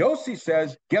 And Rabbi Yossi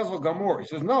says Gezel Gamor. He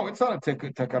says, no, it's not a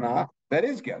Tekana. That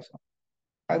is Gezel.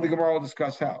 And the Gemara will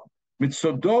discuss how.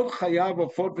 Mitzodot chayav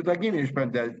ofot v'dagim yesh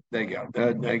ben Gezel.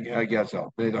 Bnei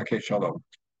Darkei Shalom.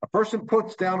 A person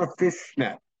puts down a fish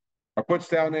net or puts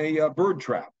down a bird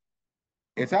trap.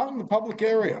 It's out in the public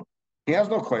area. He has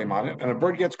no claim on it, and a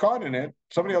bird gets caught in it,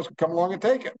 somebody else can come along and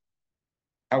take it.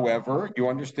 However, you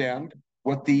understand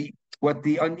what the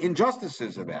injustice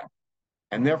is of that.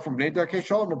 And therefore, Bnei Darkei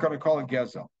Shalom, we're going to call it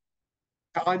Gezel.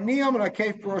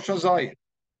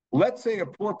 Let's say a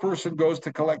poor person goes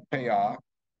to collect payah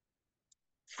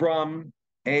from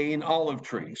an olive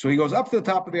tree. So he goes up to the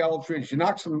top of the olive tree and she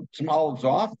knocks some olives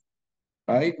off,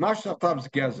 right? Mashtatab's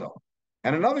Gezel.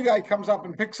 And another guy comes up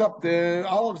and picks up the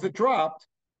olives that dropped.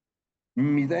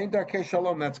 Bnei Darkei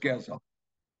Shalom, that's Gezel.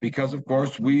 Because, of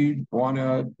course,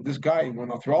 this guy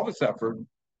went through all this effort.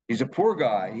 He's a poor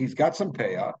guy. He's got some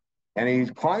payah. And he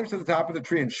climbs to the top of the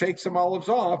tree and shakes some olives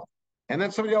off. And then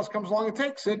somebody else comes along and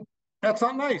takes it. That's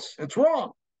not nice. It's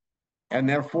wrong. And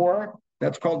therefore,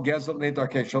 that's called Gezel Bnei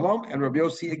Darkei Shalom. And Rabbi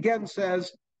Yossi again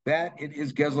says that it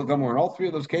is Gezel Gamor in all three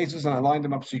of those cases. And I lined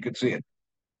them up so you could see it.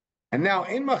 And now,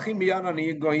 let's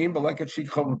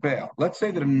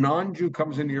say that a non-Jew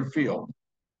comes into your field,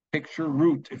 picture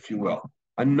root, if you will.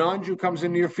 A non-Jew comes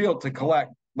into your field to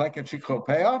collect leket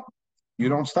shiklopeah, you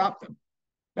don't stop them.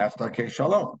 That's darkei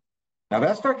shalom. Now,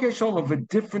 that's darkei shalom of a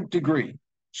different degree.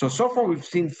 So far, we've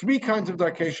seen three kinds of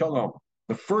darkei shalom.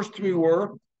 The first three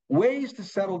were ways to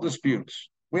settle disputes.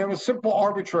 We have a simple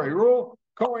arbitrary rule,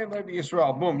 Kohen Levi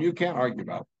Yisrael, boom, you can't argue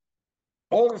about it.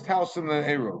 Oldest house in the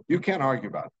Eru, you can't argue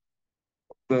about it.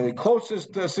 The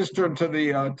closest cistern to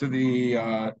the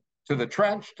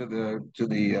trench, to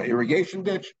the irrigation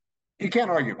ditch, you can't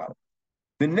argue about it.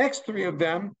 The next three of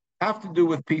them have to do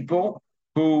with people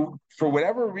who, for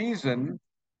whatever reason,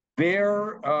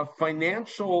 their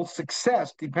financial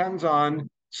success depends on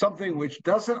something which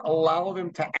doesn't allow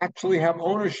them to actually have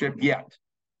ownership yet.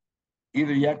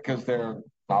 Either yet because they're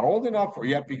not old enough, or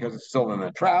yet because it's still in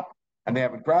a trap and they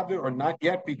haven't grabbed it, or not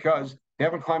yet because they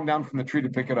haven't climbed down from the tree to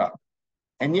pick it up.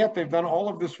 And yet they've done all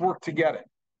of this work to get it.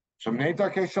 So Mnei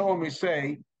Darkei Shalom, we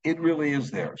say, it really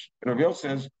is theirs. And Rav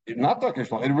says, not Darkei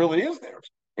Shalom, it really is theirs.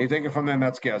 And you take it from them,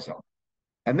 that's Gezel.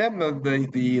 And then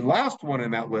the last one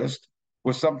in that list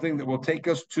was something that will take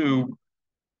us to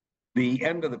the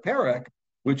end of the parak,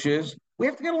 which is we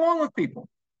have to get along with people.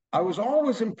 I was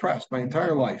always impressed my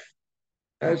entire life,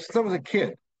 since I was a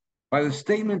kid, by the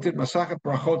statement in Masekhet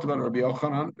Brachot about Rabbi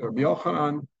Yochanan. Rabbi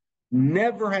Yochanan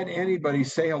never had anybody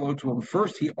say hello to him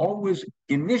first. He always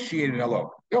initiated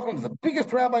hello. Yochanan is the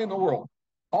biggest rabbi in the world.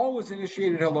 Always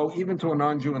initiated hello, even to a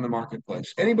non-Jew in the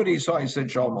marketplace. Anybody he saw, he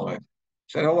said Shalom Aleichem.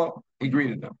 Said hello. He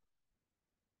greeted them.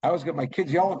 I always get my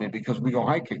kids yell at me because we go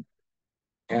hiking.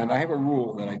 And I have a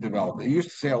rule that I developed. I used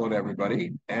to say hello to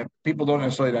everybody, and people don't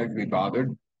necessarily like to be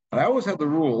bothered. But I always had the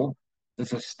rule,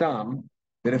 that's a stam,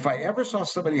 that if I ever saw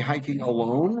somebody hiking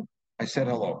alone, I said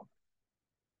hello.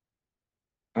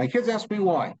 My kids asked me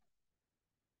why.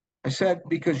 I said,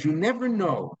 because you never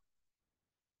know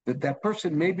that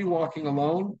person may be walking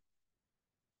alone,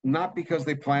 not because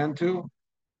they plan to,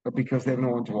 but because they have no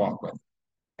one to walk with.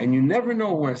 And you never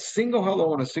know where a single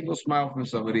hello and a single smile from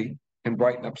somebody can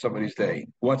brighten up somebody's day.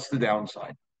 What's the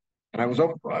downside? And I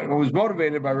was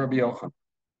motivated by Rabbi Yochanan.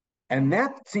 And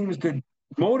that seems to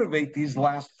motivate these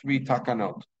last three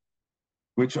takanot,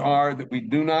 which are that we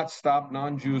do not stop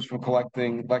non-Jews from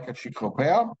collecting leket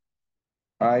shiklopeah,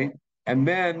 right? And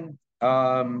then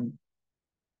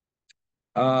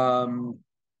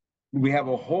we have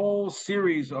a whole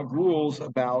series of rules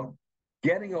about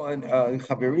getting on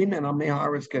chaverim and amei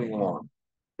haaretz getting along.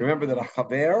 Remember that a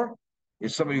chaver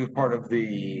is somebody who's part of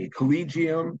the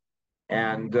collegium,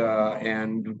 and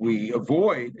we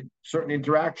avoid certain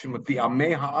interaction with the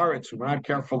amei haaretz. We're not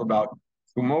careful about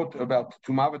tumah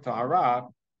v'tahara,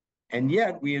 and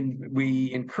yet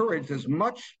we encourage as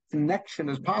much connection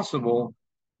as possible.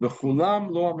 The haOlam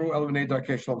lo amru el bnei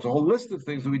darkei shalom. It's a whole list of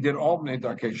things that we did all bnei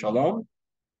darkei shalom.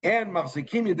 And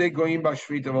Masekhet yedei goyim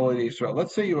b'shmita v'olei Yisrael.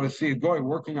 Let's say you see a goy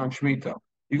working on shmita.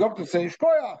 You go up to say,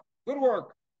 "Shkoyach, good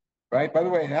work." Right? By the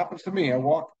way, it happens to me. I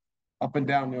walk up and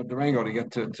down Durango to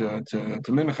get to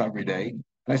Mincha every day, and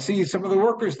I see some of the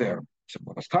workers there. I said,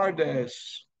 "Buenas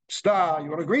tardes, sta." You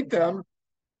want to greet them,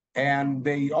 and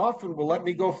they often will let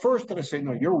me go first, and I say,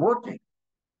 "No, you're working.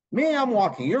 Me, I'm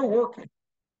walking. You're working."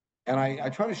 And I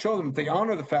try to show them that they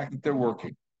honor the fact that they're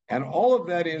working. And all of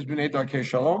that is B'nai Darkei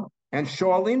Shalom. And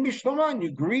Shoalim Bishloman,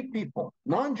 you greet people.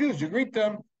 Non-Jews, you greet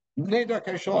them. B'nai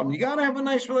Darkei Shalom. You got to have a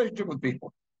nice relationship with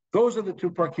people. Those are the two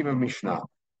Prakim of Mishnah.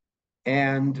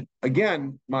 And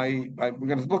again, we're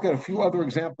going to look at a few other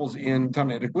examples in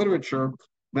Talmudic literature,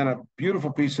 then a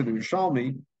beautiful piece of the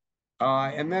Yerushalmi,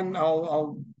 and then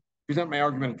I'll present my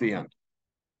argument at the end.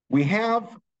 We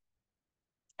have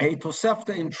a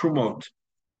Tosefta in Trumot.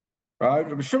 Right?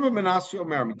 Rabbi Shimon ben Asi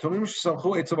Omer, Mitomim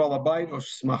shesamchu etzav al habayit or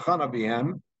smachan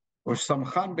abihem or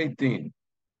samchan beit din.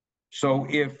 So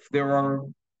if there are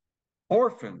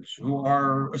orphans who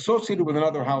are associated with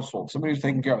another household, somebody who's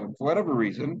taking care of them for whatever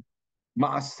reason,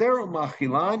 maaser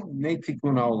u'machilan ne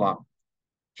tikkun haOlam.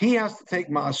 He has to take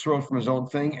maaserot from his own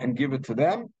thing and give it to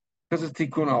them because it's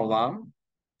tikkun haOlam.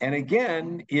 And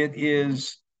again, it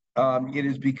is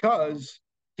because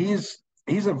he's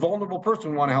a vulnerable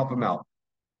person. We want to help him out.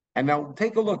 And now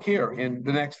take a look here in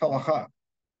the next halacha.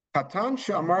 Katan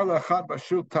she'amar le'achad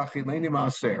b'shuk tachileni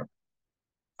ma'aser.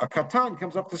 A katan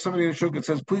comes up to somebody in the shuk and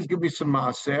says, "Please give me some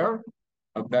ma'aser."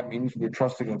 That means we're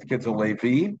trusting that the kid's a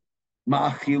Levi.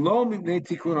 Ma'achilo mibnei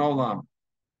tikkun haOlam.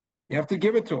 You have to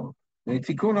give it to him.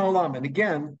 Tikkun haOlam. And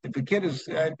again, if the kid is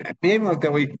behaving like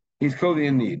that way, he's clearly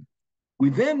in need. We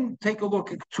then take a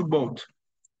look at Tubot.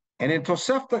 And in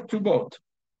Tosefta Tubot,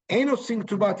 Eino sing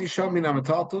tubat isha min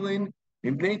ha'metaltalin.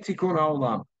 Tikkun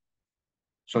haOlam.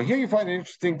 So here you find an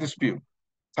interesting dispute.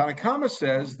 Tanakama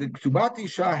says that Ktubat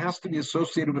Isha has to be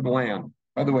associated with land.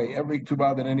 By the way, every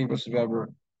Ktubah that any of us have ever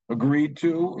agreed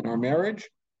to in our marriage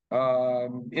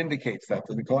indicates that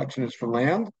the collection is for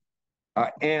land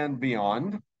and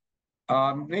beyond.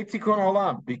 Tikkun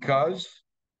haOlam, because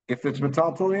if it's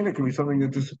metal tolin, it could be something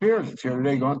that disappears. It's here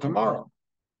today, gone tomorrow.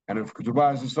 And if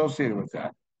Ketubah is associated with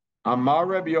that. Amar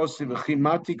Rabbi Yossi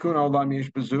v'chima tikkun haOlam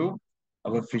yesh bezu,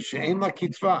 alefishein la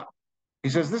kitzvah. He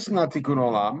says this is not tikkun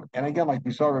haOlam. And again, like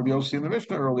we saw Rabbi Yossi in the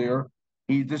Mishnah earlier,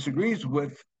 he disagrees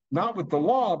with not with the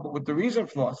law, but with the reason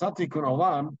for the law. It's not tikkun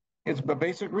haOlam. It's the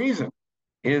basic reason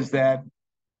is that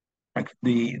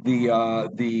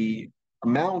the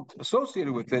amount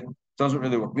associated with it doesn't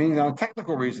really work. Meaning, on a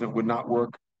technical reason, it would not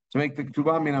work to make the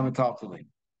ketubah min hametaltalin.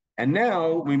 And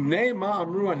now, mimnei ma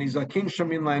amru anizakin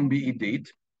shamin lain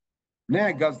bi'idit,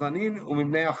 ne gazlanin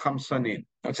umimnei chamsanin.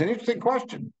 That's an interesting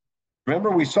question. Remember,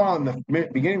 we saw in the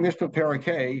beginning of Mishnah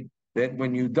Parakeh that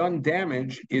when you've done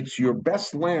damage, it's your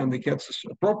best land that gets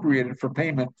appropriated for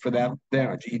payment for that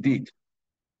damage, idit.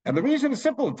 And the reason is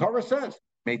simple. The Torah says,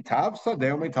 Meitav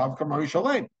sadeh meitav kamar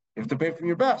yishalem. You have to pay from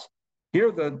your best.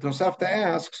 Here, the Tosefta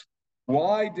asks,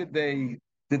 why did they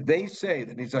say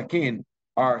that Nizakin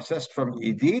are assessed from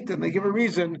Idit? And they give a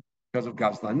reason because of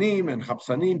Gazlanim and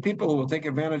Chapsanim, people who will take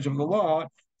advantage of the law.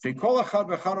 Now,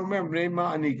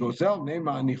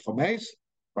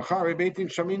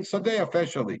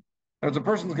 as a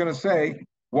person's going to say,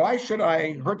 why should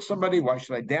I hurt somebody? Why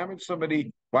should I damage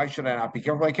somebody? Why should I not be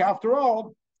careful? Like, after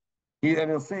all, and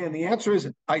he'll say, and the answer is,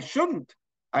 I shouldn't.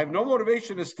 I have no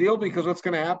motivation to steal because what's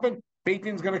going to happen? Beit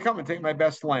Din's going to come and take my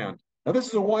best land. Now, this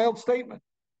is a wild statement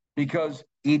because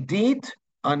Idit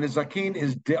on Nizakin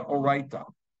is deoraita.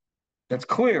 That's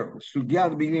clear. Sugya,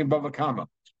 the beginning of Bava Kama.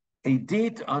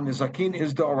 Idit on Nizakin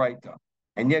is deoraita.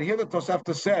 And yet here the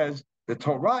Tosefta says the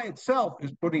Torah itself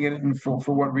is putting it in for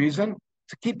what reason?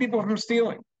 To keep people from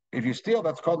stealing. If you steal,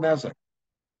 that's called nezek.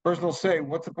 Person will say,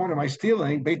 what's the point of my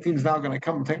stealing? Beit Din's now going to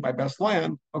come and take my best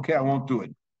land. Okay, I won't do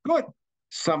it. Good.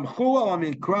 So now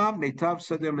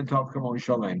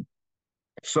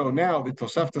the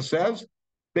Tosefta says,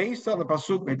 based on the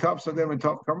pasuk Meitav Sadeh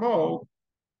Meitav Kamo,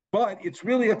 but it's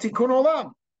really a tikkun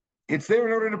haOlam. It's there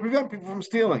in order to prevent people from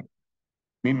stealing.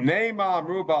 Why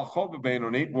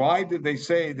did they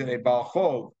say that a Baal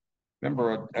Chov,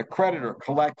 remember, a creditor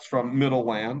collects from middle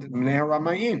land?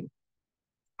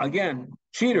 Again,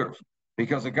 cheaters,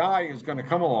 because a guy is going to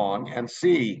come along and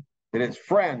see that his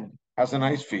friend has a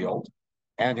nice field,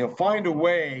 and he'll find a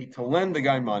way to lend the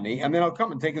guy money, and then he'll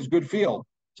come and take his good field.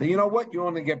 So you know what? You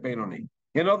only get Benoni.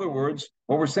 In other words,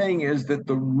 what we're saying is that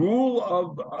the rule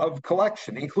of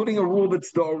collection, including a rule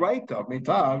that's the oraita of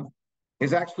Meitav,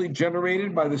 is actually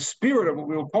generated by the spirit of what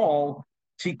we'll call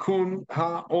Tikkun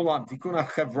haOlam, Tikkun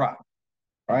haChevra,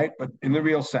 right? But in the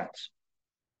real sense.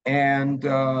 And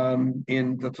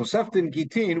in the Tosefta in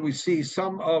Gittin, we see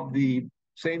some of the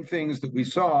same things that we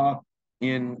saw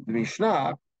in the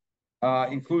Mishnah,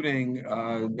 including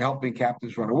helping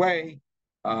captives run away,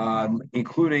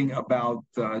 including about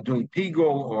doing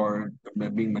pigul or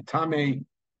being matame,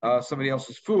 somebody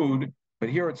else's food. But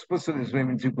here explicitly is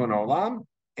named Tikkun haOlam.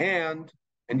 And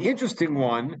an interesting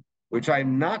one, which I've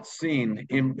not seen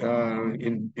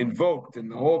invoked in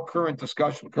the whole current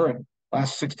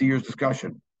last 60 years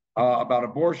discussion about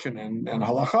abortion and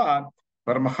halacha,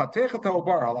 but a machatechet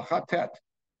ha'obar, halacha tet.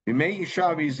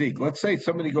 Let's say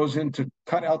somebody goes in to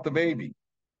cut out the baby.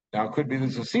 Now, it could be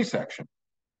there's a C-section.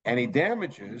 And he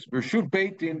damages, Bershut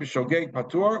Beit Din, B'shogeg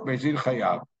Patur, Bezir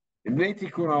Chayav. Ibnei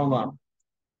Tikkun haOlam.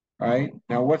 Right?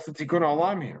 Now, what's the Tikkun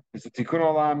haOlam here? Is the Tikkun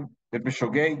haOlam that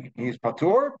B'shogeg, he's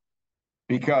Patur?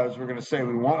 Because we're going to say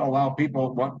we want to allow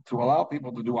people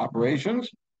to do operations.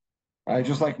 Right?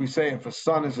 Just like we say, if a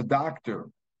son is a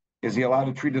doctor, is he allowed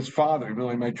to treat his father, even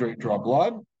though he might draw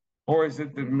blood? Or is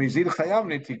it the Mezid Chayav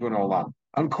Tikkun haOlam?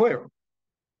 Unclear.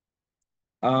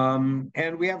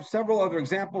 And we have several other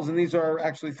examples, and these are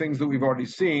actually things that we've already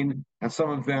seen, and some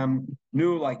of them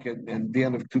new, like at the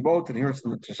end of Tubot, and here it's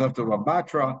in the Tosefta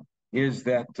Rabatra,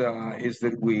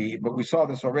 but we saw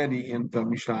this already in the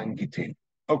Mishnah and Gittin.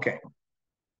 Okay.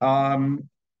 I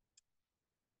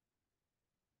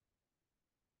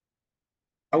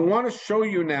want to show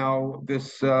you now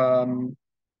this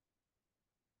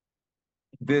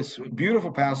this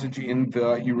beautiful passage in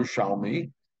the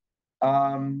Yerushalmi.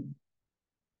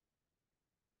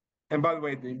 And by the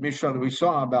way, the Mishnah that we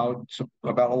saw about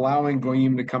allowing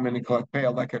goyim to come in and collect pay,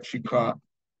 leket shikha,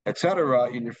 etc.,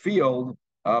 in your field,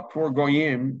 poor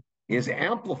goyim, is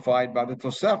amplified by the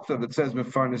Tosefta that says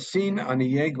mefarnesin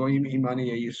aniyeh goyim im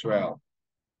aniyeh Yisrael.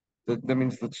 That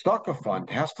means the tzedakah fund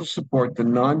has to support the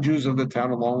non-Jews of the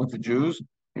town along with the Jews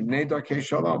in Bnei Darkei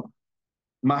Shalom.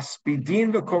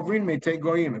 Maspidin v'kovrin meitei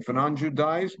goyim. If a non-Jew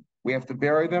dies, we have to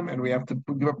bury them and we have to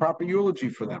give a proper eulogy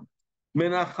for them.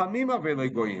 Menachamim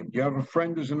avele goyim. You have a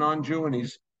friend who's a non-Jew and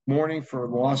he's mourning for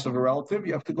the loss of a relative.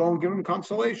 You have to go and give him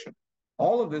consolation.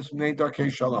 All of this Bnei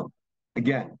Darkei Shalom.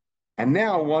 Again, and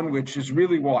now one which is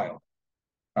really wild,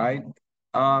 right?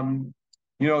 The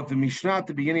Mishnah at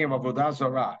the beginning of Avodah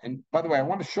Zarah. And by the way, I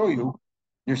want to show you.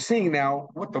 You're seeing now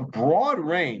what the broad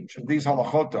range of these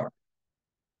halachot are.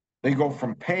 They go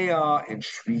from Peah and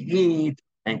Shvi'it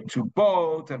and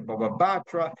Tubot and Baba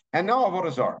Batra and now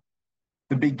Avodah Zarah.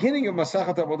 The beginning of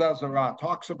Masekhet Avodah Zarah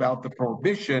talks about the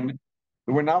prohibition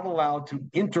that we're not allowed to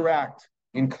interact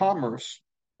in commerce.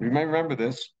 You may remember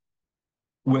this,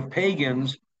 with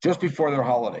pagans just before their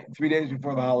holiday, 3 days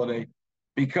before the holiday,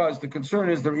 because the concern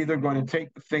is they're either going to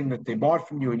take the thing that they bought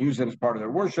from you and use it as part of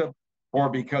their worship, or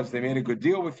because they made a good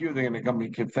deal with you, they're going to come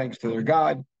and give thanks to their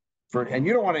God. And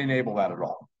you don't want to enable that at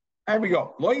all. There we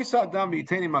go. Lo yisadam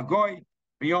v'yiteni magoy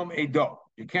b'yom edo.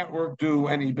 You can't do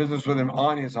any business with him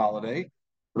on his holiday.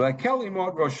 L'kel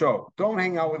imod rosho. Don't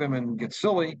hang out with him and get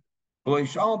silly. V'lo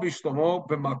yishal b'shlomo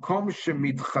b'makom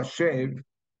shemitchashev.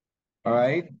 All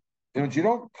right? You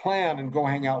don't plan and go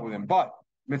hang out with him. But,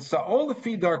 mitza'ol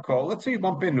lefi darko, let's say you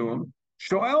bump into him,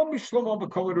 shoel b'shlomo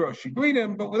b'kol rosh. You greet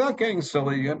him, but without getting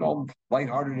silly and all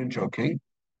lighthearted and joking.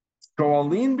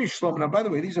 Shoalin b'shlomo. Now, by the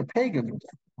way, these are pagans.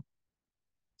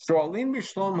 Shoalin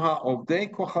b'shlom ha'ovdei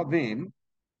kochavim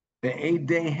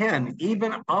be'edehen.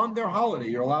 Even on their holiday,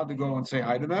 you're allowed to go and say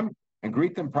hi to them and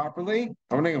greet them properly.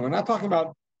 We're not talking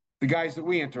about the guys that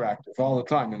we interact with all the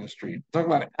time in the street. We're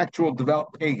talking about actual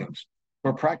devout pagans who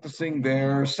are practicing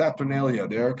their Saturnalia,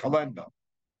 their calendar.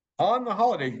 On the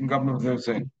holiday, you can come to them and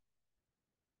say,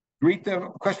 greet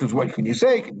them. Questions, what can you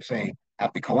say? Can you say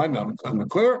happy calendar? I'm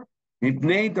clear.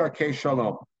 Bnei Darkei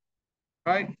Shalom.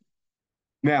 Right?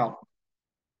 Now,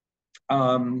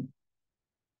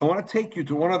 I want to take you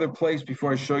to one other place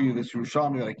before I show you this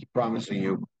Yerushalmi that I keep promising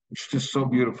you, which is just so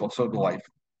beautiful, so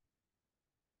delightful.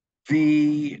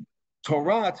 The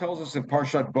Torah tells us in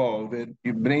Parshat Bo that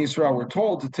Bnei Yisrael were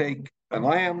told to take a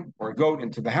lamb or a goat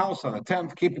into the house on the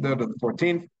 10th, keep it there to the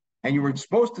 14th, and you were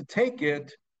supposed to take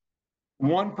it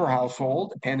one per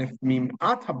household. And if if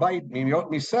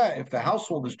the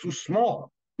household is too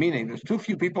small, meaning there's too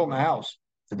few people in the house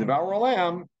to devour a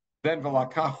lamb, then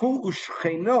v'lakahu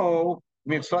ushcheno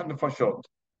mirsat nefashot.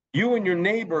 You and your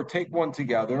neighbor take one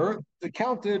together. It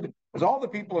counted as all the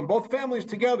people in both families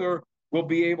together will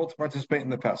be able to participate in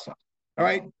the Pesach. All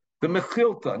right? The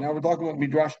Mechilta. Now we're talking about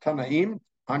Midrash Tanaim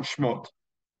on Shmot.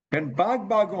 Ben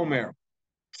Bagbag Omer.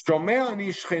 Shomea ani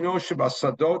shcheno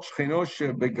shebasadot, shcheno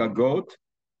shebegagot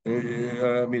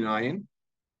minayin.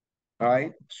 All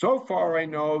right? So far I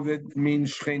know that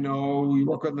means shcheno, you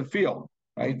work on the field.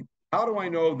 Right? How do I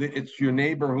know that it's your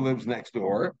neighbor who lives next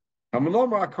door? Right?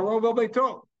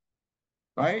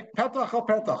 Petach al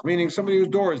petach, meaning somebody whose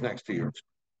door is next to yours.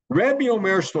 Rabbi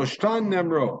Omer Shloshtan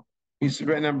Nemro. He said,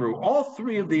 Nemru. All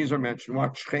three of these are mentioned.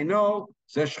 What? Shcheno,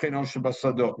 zeh shcheno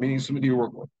shebasadot, meaning somebody you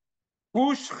work with.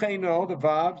 Ushcheno, the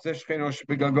vav, zeh shcheno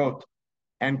shebegagot.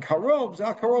 And karov,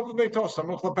 zeh karov lebeito,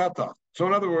 samuch lepetach. So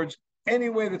in other words, any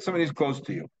way that somebody's close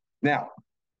to you. Now,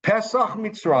 Pesach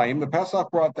Mitzrayim, the Pesach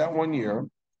brought that 1 year.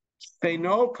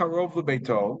 Shcheno karov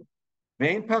lebeito.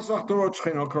 Vein Pesach dorot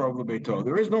shcheno karov lebeito.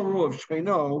 There is no rule of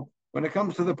shcheno when it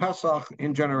comes to the Pesach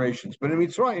in generations. But in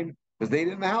Mitzrayim, because they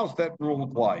did in the house, that rule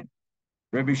applied.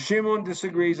 Rabbi Shimon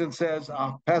disagrees and says,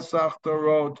 Pesach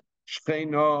dorot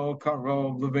shcheno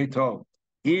karov lebeito.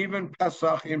 Even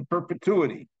Pesach in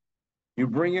perpetuity, you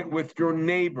bring it with your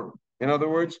neighbor. In other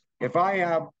words, if I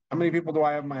have, how many people do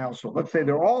I have in my household? Let's say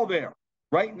they're all there.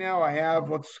 Right now I have,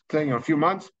 let's say in a few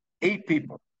months, 8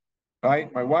 people. Right?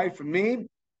 My wife and me,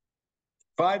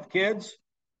 5 kids,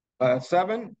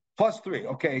 7 plus 3.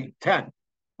 Okay, 10.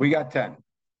 We got 10.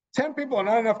 10 people are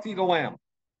not enough to eat a lamb.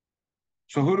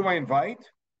 So who do I invite?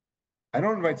 I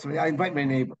don't invite somebody. I invite my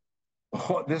neighbor.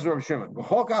 This is Rabbi Shimon.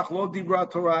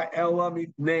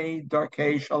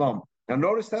 Now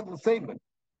notice that statement.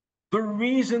 The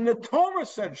reason the Torah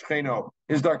said Shcheno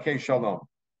is Darkei Shalom.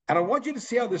 And I want you to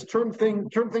see how this turn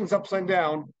things upside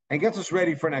down and gets us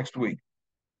ready for next week.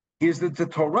 Is that the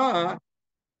Torah,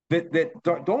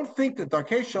 don't think that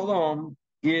Darkei Shalom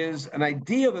is an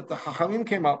idea that the Chachamim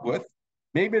came up with.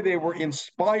 Maybe they were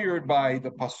inspired by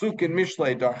the Pasuk in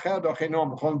Mishlei, Darchei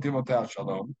Darcheinom B'chol Tivotei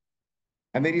Shalom.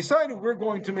 And they decided we're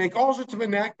going to make all sorts of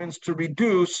enactments to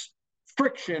reduce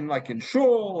friction, like in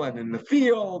shul and in the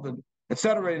field, and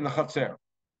etc. in the Chatzer.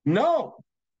 No.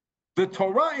 The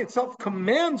Torah itself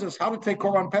commands us how to take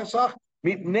Korban Pesach,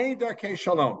 mitnei darkei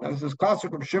shalom. Now, this is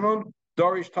classic of Shimon,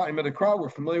 Darish Ta'im Edekra. We're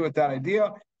familiar with that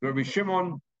idea. Rabbi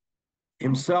Shimon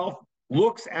himself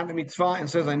looks at the mitzvah and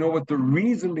says, I know what the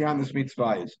reason behind this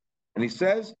mitzvah is. And he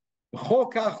says,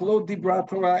 lo dibra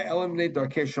Torah elam mitnei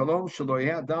darkei shalom, shelo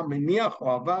yeh adam meniach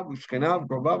o'avav u'shkenav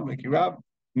grovav mekirav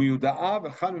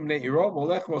miyuda'av echad mimnei iro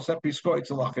v'olech v'oseh pisko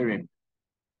etzel achirim.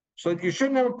 So you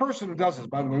shouldn't have a person who does this.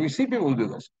 By the way, we see people who do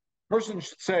this. Person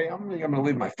should say, I'm going to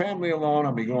leave my family alone.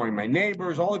 I'm ignoring my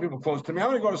neighbors, all the people close to me. I'm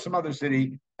going to go to some other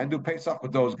city and do Pesach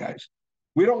with those guys.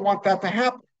 We don't want that to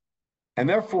happen. And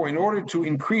therefore, in order to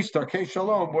increase Darkei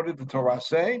Shalom, what did the Torah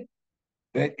say?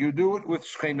 That you do it with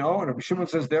Shcheno. And Rabbi Shimon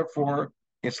says, therefore,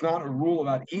 it's not a rule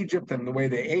about Egypt and the way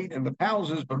they ate and the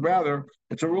palaces, but rather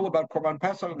it's a rule about Korban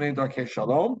Pesach named Darkei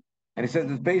Shalom. And he says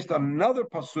it's based on another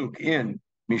pasuk in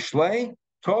Mishlei,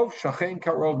 Tov Shachen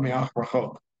Karov Me'ach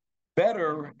Rachok.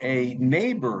 Better a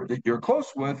neighbor that you're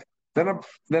close with than a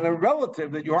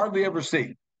relative that you hardly ever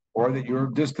see or that you're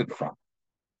distant from,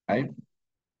 right?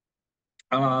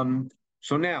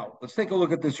 So now let's take a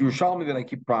look at this Yerushalmi that I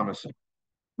keep promising.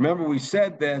 Remember, we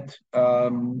said that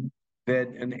that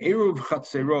an Eruv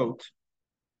Chatzerot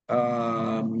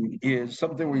is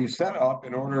something where you set up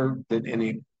in order that in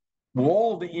a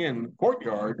walled-in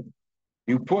courtyard,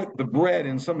 you put the bread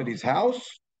in somebody's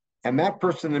house, and that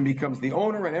person then becomes the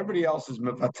owner, and everybody else is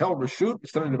mevatel reshut. We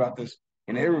studied about this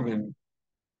in Eruvin,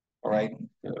 all right,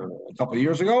 a couple of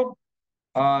years ago.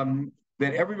 That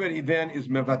everybody then is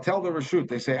mevatel the reshut.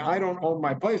 They say, I don't own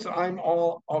my place. We're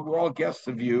all guests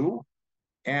of you,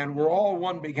 and we're all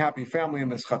one big happy family in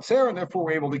this chatzer, and therefore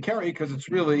we're able to carry because it's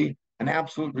really an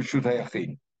absolute reshut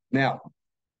hayachid. Now,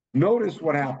 notice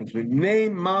what happens. It's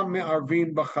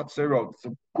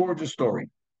a gorgeous story.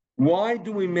 Why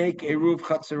do we make Eruv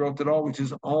Chatzerot at all, which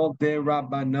is all de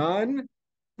Rabbanan?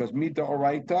 Because Mita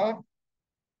Oraita,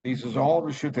 these is all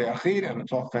Reshut Achid, and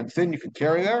it's all fenced in, you can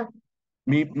carry there.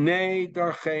 Mipnei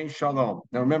Darchei Shalom.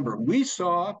 Now remember, we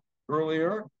saw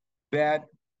earlier that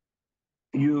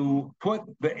you put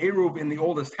the Eruv in the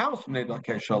oldest house, Mipnei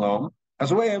Darchei Shalom,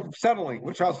 as a way of settling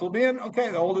which house will be in. Okay,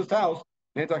 the oldest house,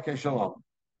 Mipnei Darchei Shalom.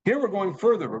 Here we're going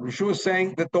further. Rabbi Yeshua is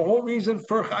saying that the whole reason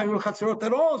for Eruv Chatzerot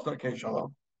at all is Darchei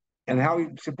Shalom. And how he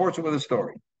supports it with a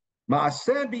story. There's a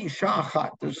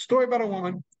story about a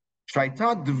woman.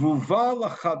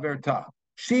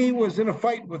 She was in a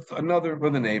fight with a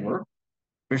neighbor.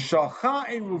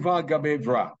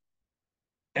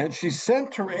 And she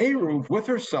sent her Eruv with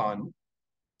her son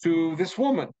to this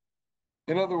woman.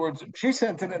 In other words, she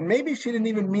sent it, and maybe she didn't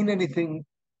even mean anything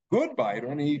good by it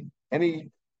or any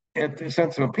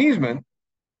sense of appeasement.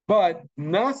 But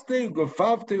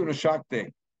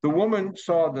the woman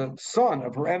saw the son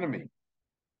of her enemy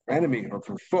or of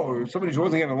her foe, or somebody she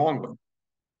wasn't getting along with.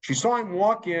 She saw him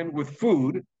walk in with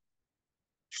food.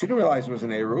 She didn't realize it was an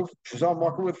Eruv. She saw him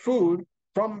walking with food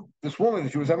from this woman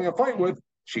that she was having a fight with.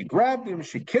 She grabbed him,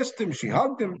 she kissed him, she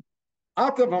hugged him.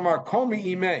 Atav Amar Komi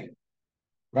Imei.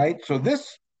 Right? So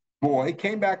this boy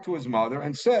came back to his mother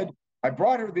and said, I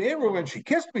brought her the Eruv and she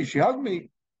kissed me, she hugged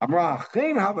me. Amra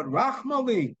Achein Havat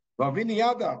Rachmali.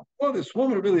 Oh, this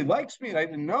woman really likes me, and I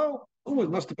didn't know. Oh,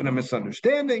 it must have been a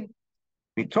misunderstanding.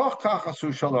 And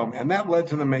that led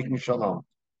to them making shalom.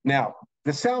 Now,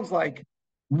 this sounds like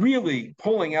really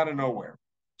pulling out of nowhere,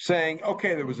 saying,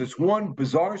 okay, there was this one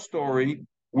bizarre story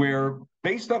where,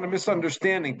 based on a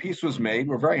misunderstanding, peace was made.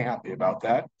 We're very happy about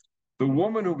that. The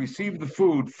woman who received the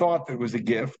food thought that it was a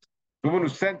gift. The one who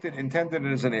sent it intended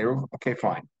it as an Eruv. Okay,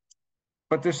 fine.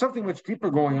 But there's something much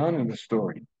deeper going on in this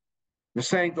story. They're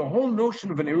saying the whole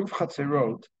notion of an Eruv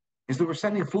Chatzerot is that we're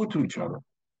sending food to each other.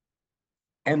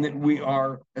 And that we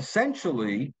are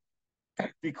essentially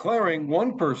declaring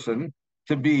one person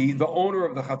to be the owner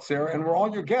of the Chatzer, and we're all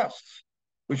your guests.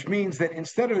 Which means that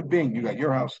instead of it being, you got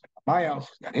your house, my house,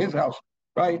 you got his house,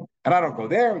 right? And I don't go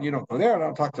there, and you don't go there, and I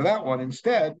don't talk to that one.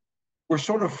 Instead, we're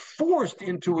sort of forced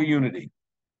into a unity.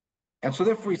 And so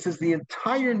therefore, he says the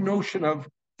entire notion of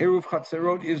Eruv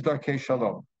Chatzerot is Darkei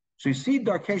Shalom. So you see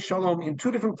Darkei Shalom in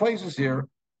two different places here,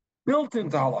 built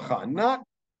into Halakha, not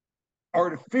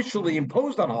artificially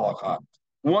imposed on Halakha.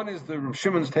 One is the Rav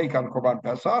Shimon's take on Korban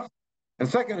Pesach, and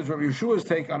second is Rav Yeshua's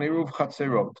take on Eruv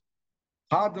Chatzerot.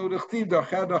 All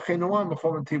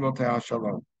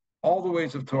the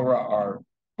ways of Torah are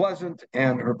pleasant,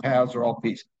 and her paths are all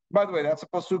peace. By the way, that's a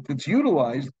pasuk that's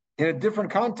utilized in a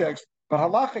different context, but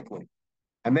halachically,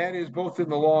 and that is both in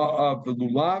the law of the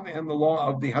lulav and the law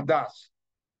of the hadas.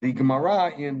 The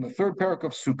Gemara in the third parak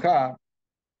of Sukkah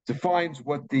defines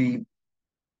what the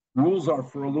rules are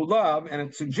for a lulav, and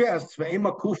it suggests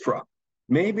ve'ema kufra,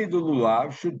 maybe the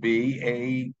lulav should be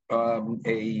a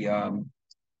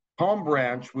palm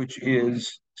branch which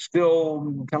is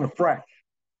still kind of fresh.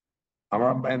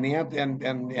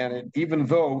 Even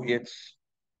though it's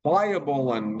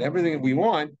pliable and everything that we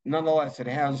want, nonetheless, it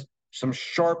has some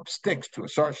sharp sticks to it,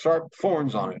 sharp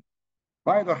thorns on it.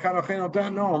 No, the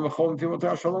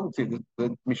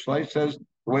Mishlei says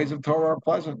the ways of Torah are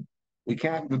pleasant. We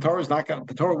can't. The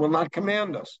Torah will not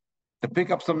command us to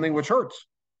pick up something which hurts.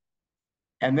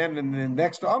 And then in the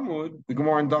next Amud, the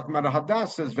Gemara in Document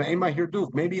Hadass says,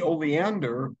 maybe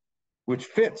oleander, which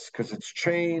fits because it's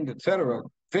chained, etc.,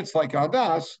 fits like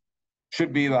Hadass,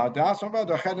 should be the Hadass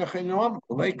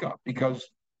because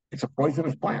it's a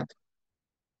poisonous plant.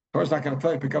 Torah's not going to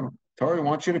tell you to pick up. Torah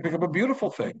wants you to pick up a beautiful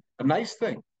thing, a nice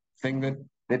thing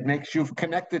that makes you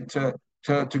connected to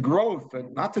growth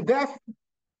and not to death.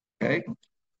 Okay,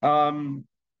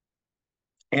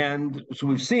 and so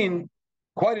we've seen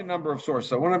quite a number of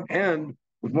sources. I want to end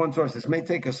with one source. This may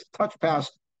take us a touch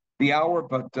past the hour,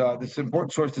 but this is an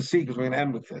important source to see because we're going to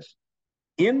end with this.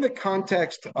 In the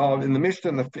context of, in the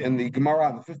Mishnah, in the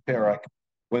Gemara, the fifth parak,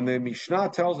 when the Mishnah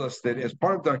tells us that as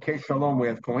part of Darkei Shalom, we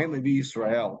have Kohen Levi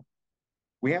Yisrael,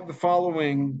 we have the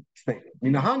following statement.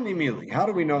 Minahan Nimili. How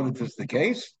do we know that this is the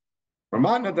case?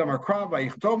 Ramat Nadam Akra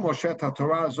Vayichtov Moshe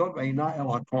HaTorah Zot Vayina El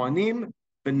HaKohanim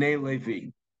B'nei Levi.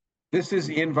 This is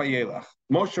in Vayelach.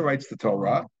 Moshe writes the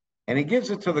Torah, and he gives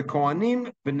it to the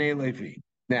Kohanim B'nei Levi.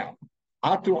 Now,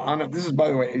 this is, by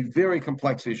the way, a very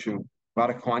complex issue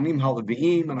about a Kohanim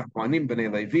HaLevi'im and a Kohanim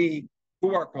B'nei Levi.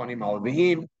 Who are Kohanim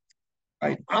HaLevi'im?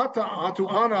 Right?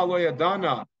 Atu Ana Lo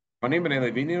Yadana Kohanim B'nei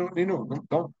Levi.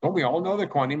 Don't we all know that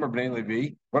Kohanim are B'nei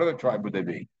Levi? What other tribe would they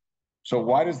be? So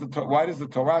why does the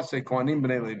Torah say Kohanim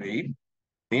B'nei Levi?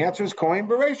 The answer is Kohen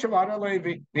Bereishav Ada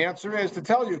Levi. The answer is to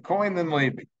tell you Kohen then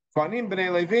Levi. Kohanim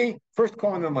B'nei Levi, first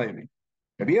Kohen then Levi.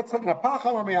 I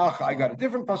got a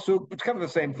different pasuk, it's kind of the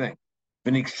same thing.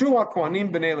 V'nikshua Kohanim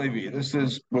B'nei Levi. This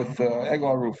is with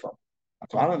Eglah Rufa.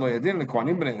 Kohanim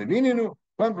B'nei Levi,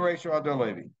 Kohen Bereishav Ada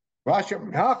Levi.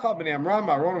 Rashi Hacha B'nei Amram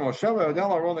Aaron Moshe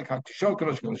Ve'odel Aaron Lekatishol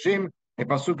Kadosh Kadoshim, a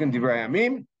pasuk in Divrei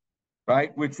Yamim,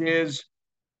 right, which is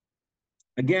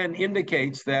again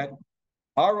indicates that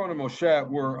Aaron and Moshe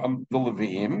were the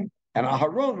Leviim, and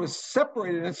Aharon was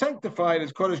separated and sanctified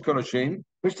as Kodesh Kodashim,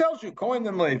 which tells you Kohen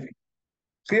and Levi.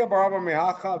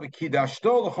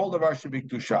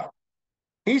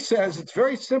 He says it's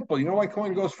very simple. You know why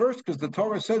Kohen goes first? Because the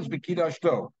Torah says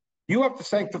B'kidashto. You have to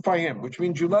sanctify him, which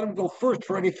means you let him go first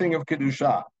for anything of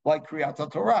Kedusha, like Kriyat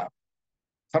HaTorah.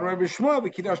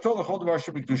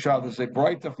 There's a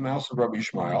brighter from the house of Rabbi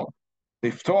Yishmael.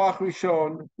 Liftoach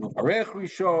Rishon, Arech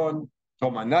Rishon,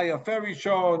 Tomanaya Fer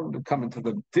Rishon, coming to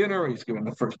the dinner, he's given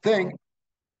the first thing.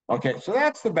 Okay, so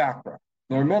that's the background.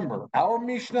 Now remember, our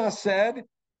Mishnah said,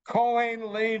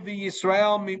 Kohen Levi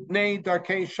Yisrael Mipnei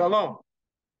Darkei Shalom.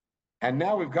 And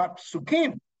now we've got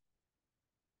Psukim.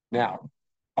 Now,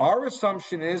 our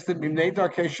assumption is that Mipnei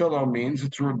Darkei Shalom means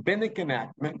it's a rabbinic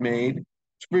enactment made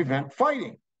to prevent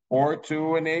fighting or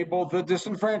to enable the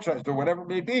disenfranchised or whatever it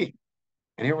may be.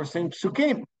 And here we're saying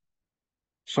Psukim.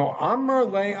 So Amar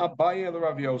Le Abaye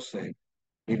Rav Yosef,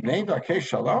 Ibnei Darkei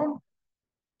Shalom,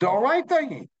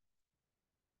 D'oraita.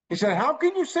 He said, how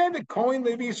can you say that Kohen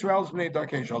Levi Yisrael is Bnei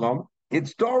Darkei Shalom?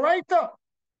 It's D'oraita.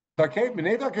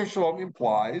 Bnei Darkei Shalom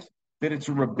implies that it's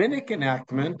a rabbinic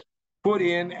enactment put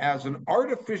in as an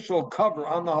artificial cover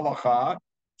on the halacha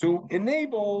to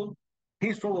enable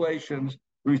peaceful relations,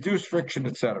 reduce friction,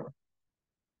 etc.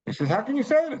 He says, how can you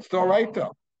say that? It's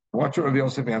D'oraita. Watch what Rav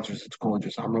Yosef answers. It's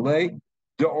gorgeous. Amarle,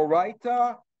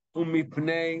 D'oraita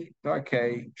umipnei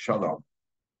darkei shalom.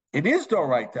 It is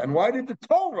D'oraita. And why did the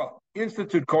Torah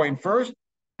institute Kohen first?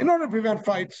 In order to prevent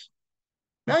fights.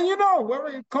 Now you know,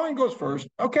 whoever Kohen goes first,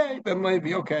 okay, then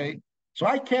Levi, okay. So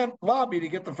I can't lobby to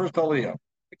get the first aliyah.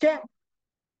 I can't.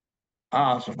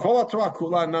 So Kol HaTorah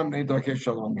Kula Nam Bnei Darkei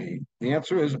Shalom. The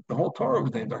answer is the whole Torah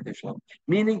was named Darkei Shalom.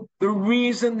 Meaning the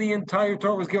reason the entire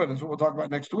Torah was given, that's what we'll talk about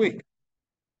next week,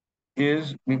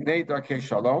 is Mipnei Darkei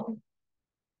Shalom.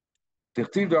 There's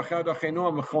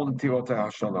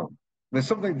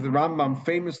something that the Rambam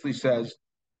famously says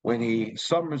when he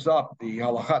sums up the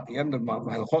halakha at the end of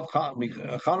Halachot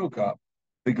Chanukah.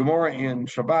 The Gemara in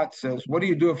Shabbat says, what do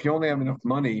you do if you only have enough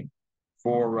money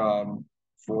for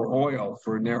oil,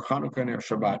 for Ner Chanukah and Ner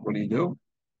Shabbat? What do?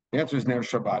 The answer is Ner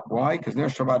Shabbat. Why? Because Ner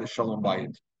Shabbat is Shalom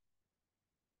Bayit.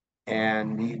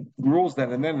 And he rules that,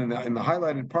 and then in the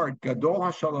highlighted part, Gadol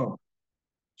HaShalom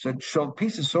said,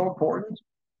 peace is so important.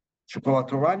 That's why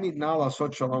the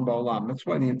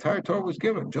entire Torah was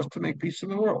given, just to make peace in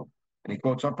the world. And he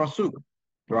quotes our pasuk,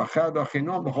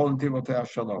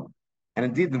 And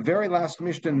indeed, the very last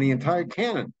Mishnah in the entire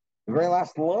canon, the very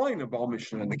last line of all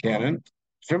Mishnah in the canon,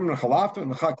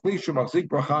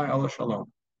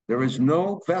 there is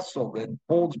no vessel that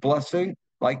holds blessing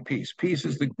like peace. Peace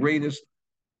is the greatest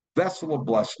vessel of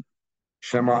blessing.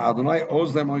 Shemar Adonai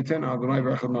owes them oiten Adonai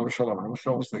v'echad ma v'shalom.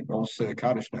 I almost say the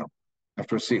Kaddish now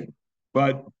after a scene.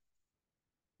 But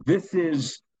this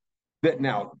is that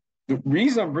now. The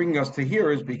reason I'm bringing us to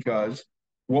here is because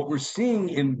what we're seeing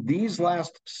in these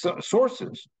last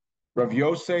sources, Rav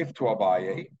Yosef to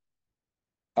Abaye,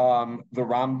 the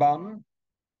Rambam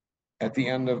at the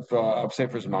end of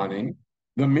Sefer Zmanim,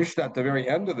 the Mishnah at the very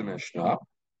end of the Mishnah,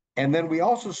 and then we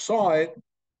also saw it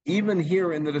even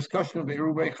here in the discussion of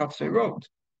Erubei Chatzerot,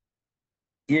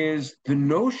 is the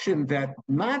notion that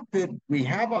not that we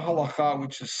have a halacha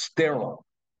which is sterile,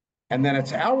 and then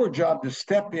it's our job to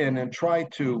step in and try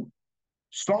to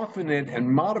soften it and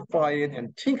modify it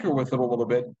and tinker with it a little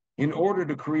bit in order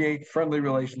to create friendly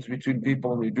relations between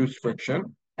people and reduce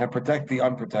friction and protect the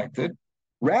unprotected.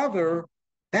 Rather,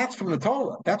 that's from the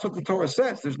Torah. That's what the Torah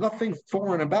says. There's nothing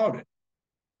foreign about it.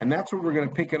 And that's where we're going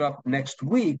to pick it up next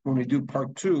week when we do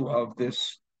part 2 of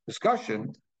this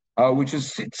discussion, which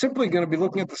is simply going to be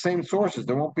looking at the same sources.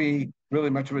 There won't be really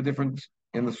much of a difference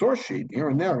in the source sheet, here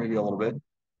and there, maybe a little bit.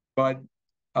 But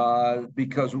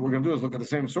because what we're going to do is look at the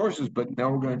same sources, but now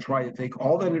we're going to try to take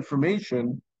all that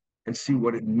information and see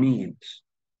what it means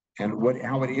and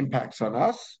how it impacts on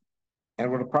us and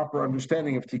what a proper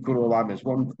understanding of Tikkun Olam is.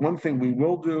 One thing we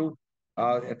will do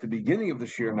at the beginning of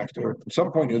this year or at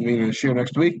some point in the beginning of this year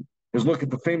next week, is look at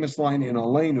the famous line in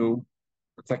Aleinu,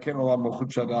 Tikkun Olam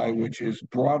Malchut Shaddai, which is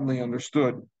broadly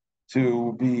understood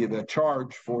to be the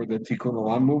charge for the Tikkun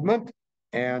Olam movement.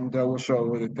 And we'll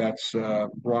show that that's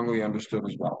wrongly understood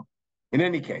as well. In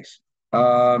any case,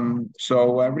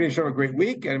 so everybody should have a great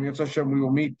week, and we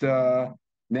will meet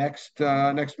next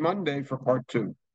Monday for part 2.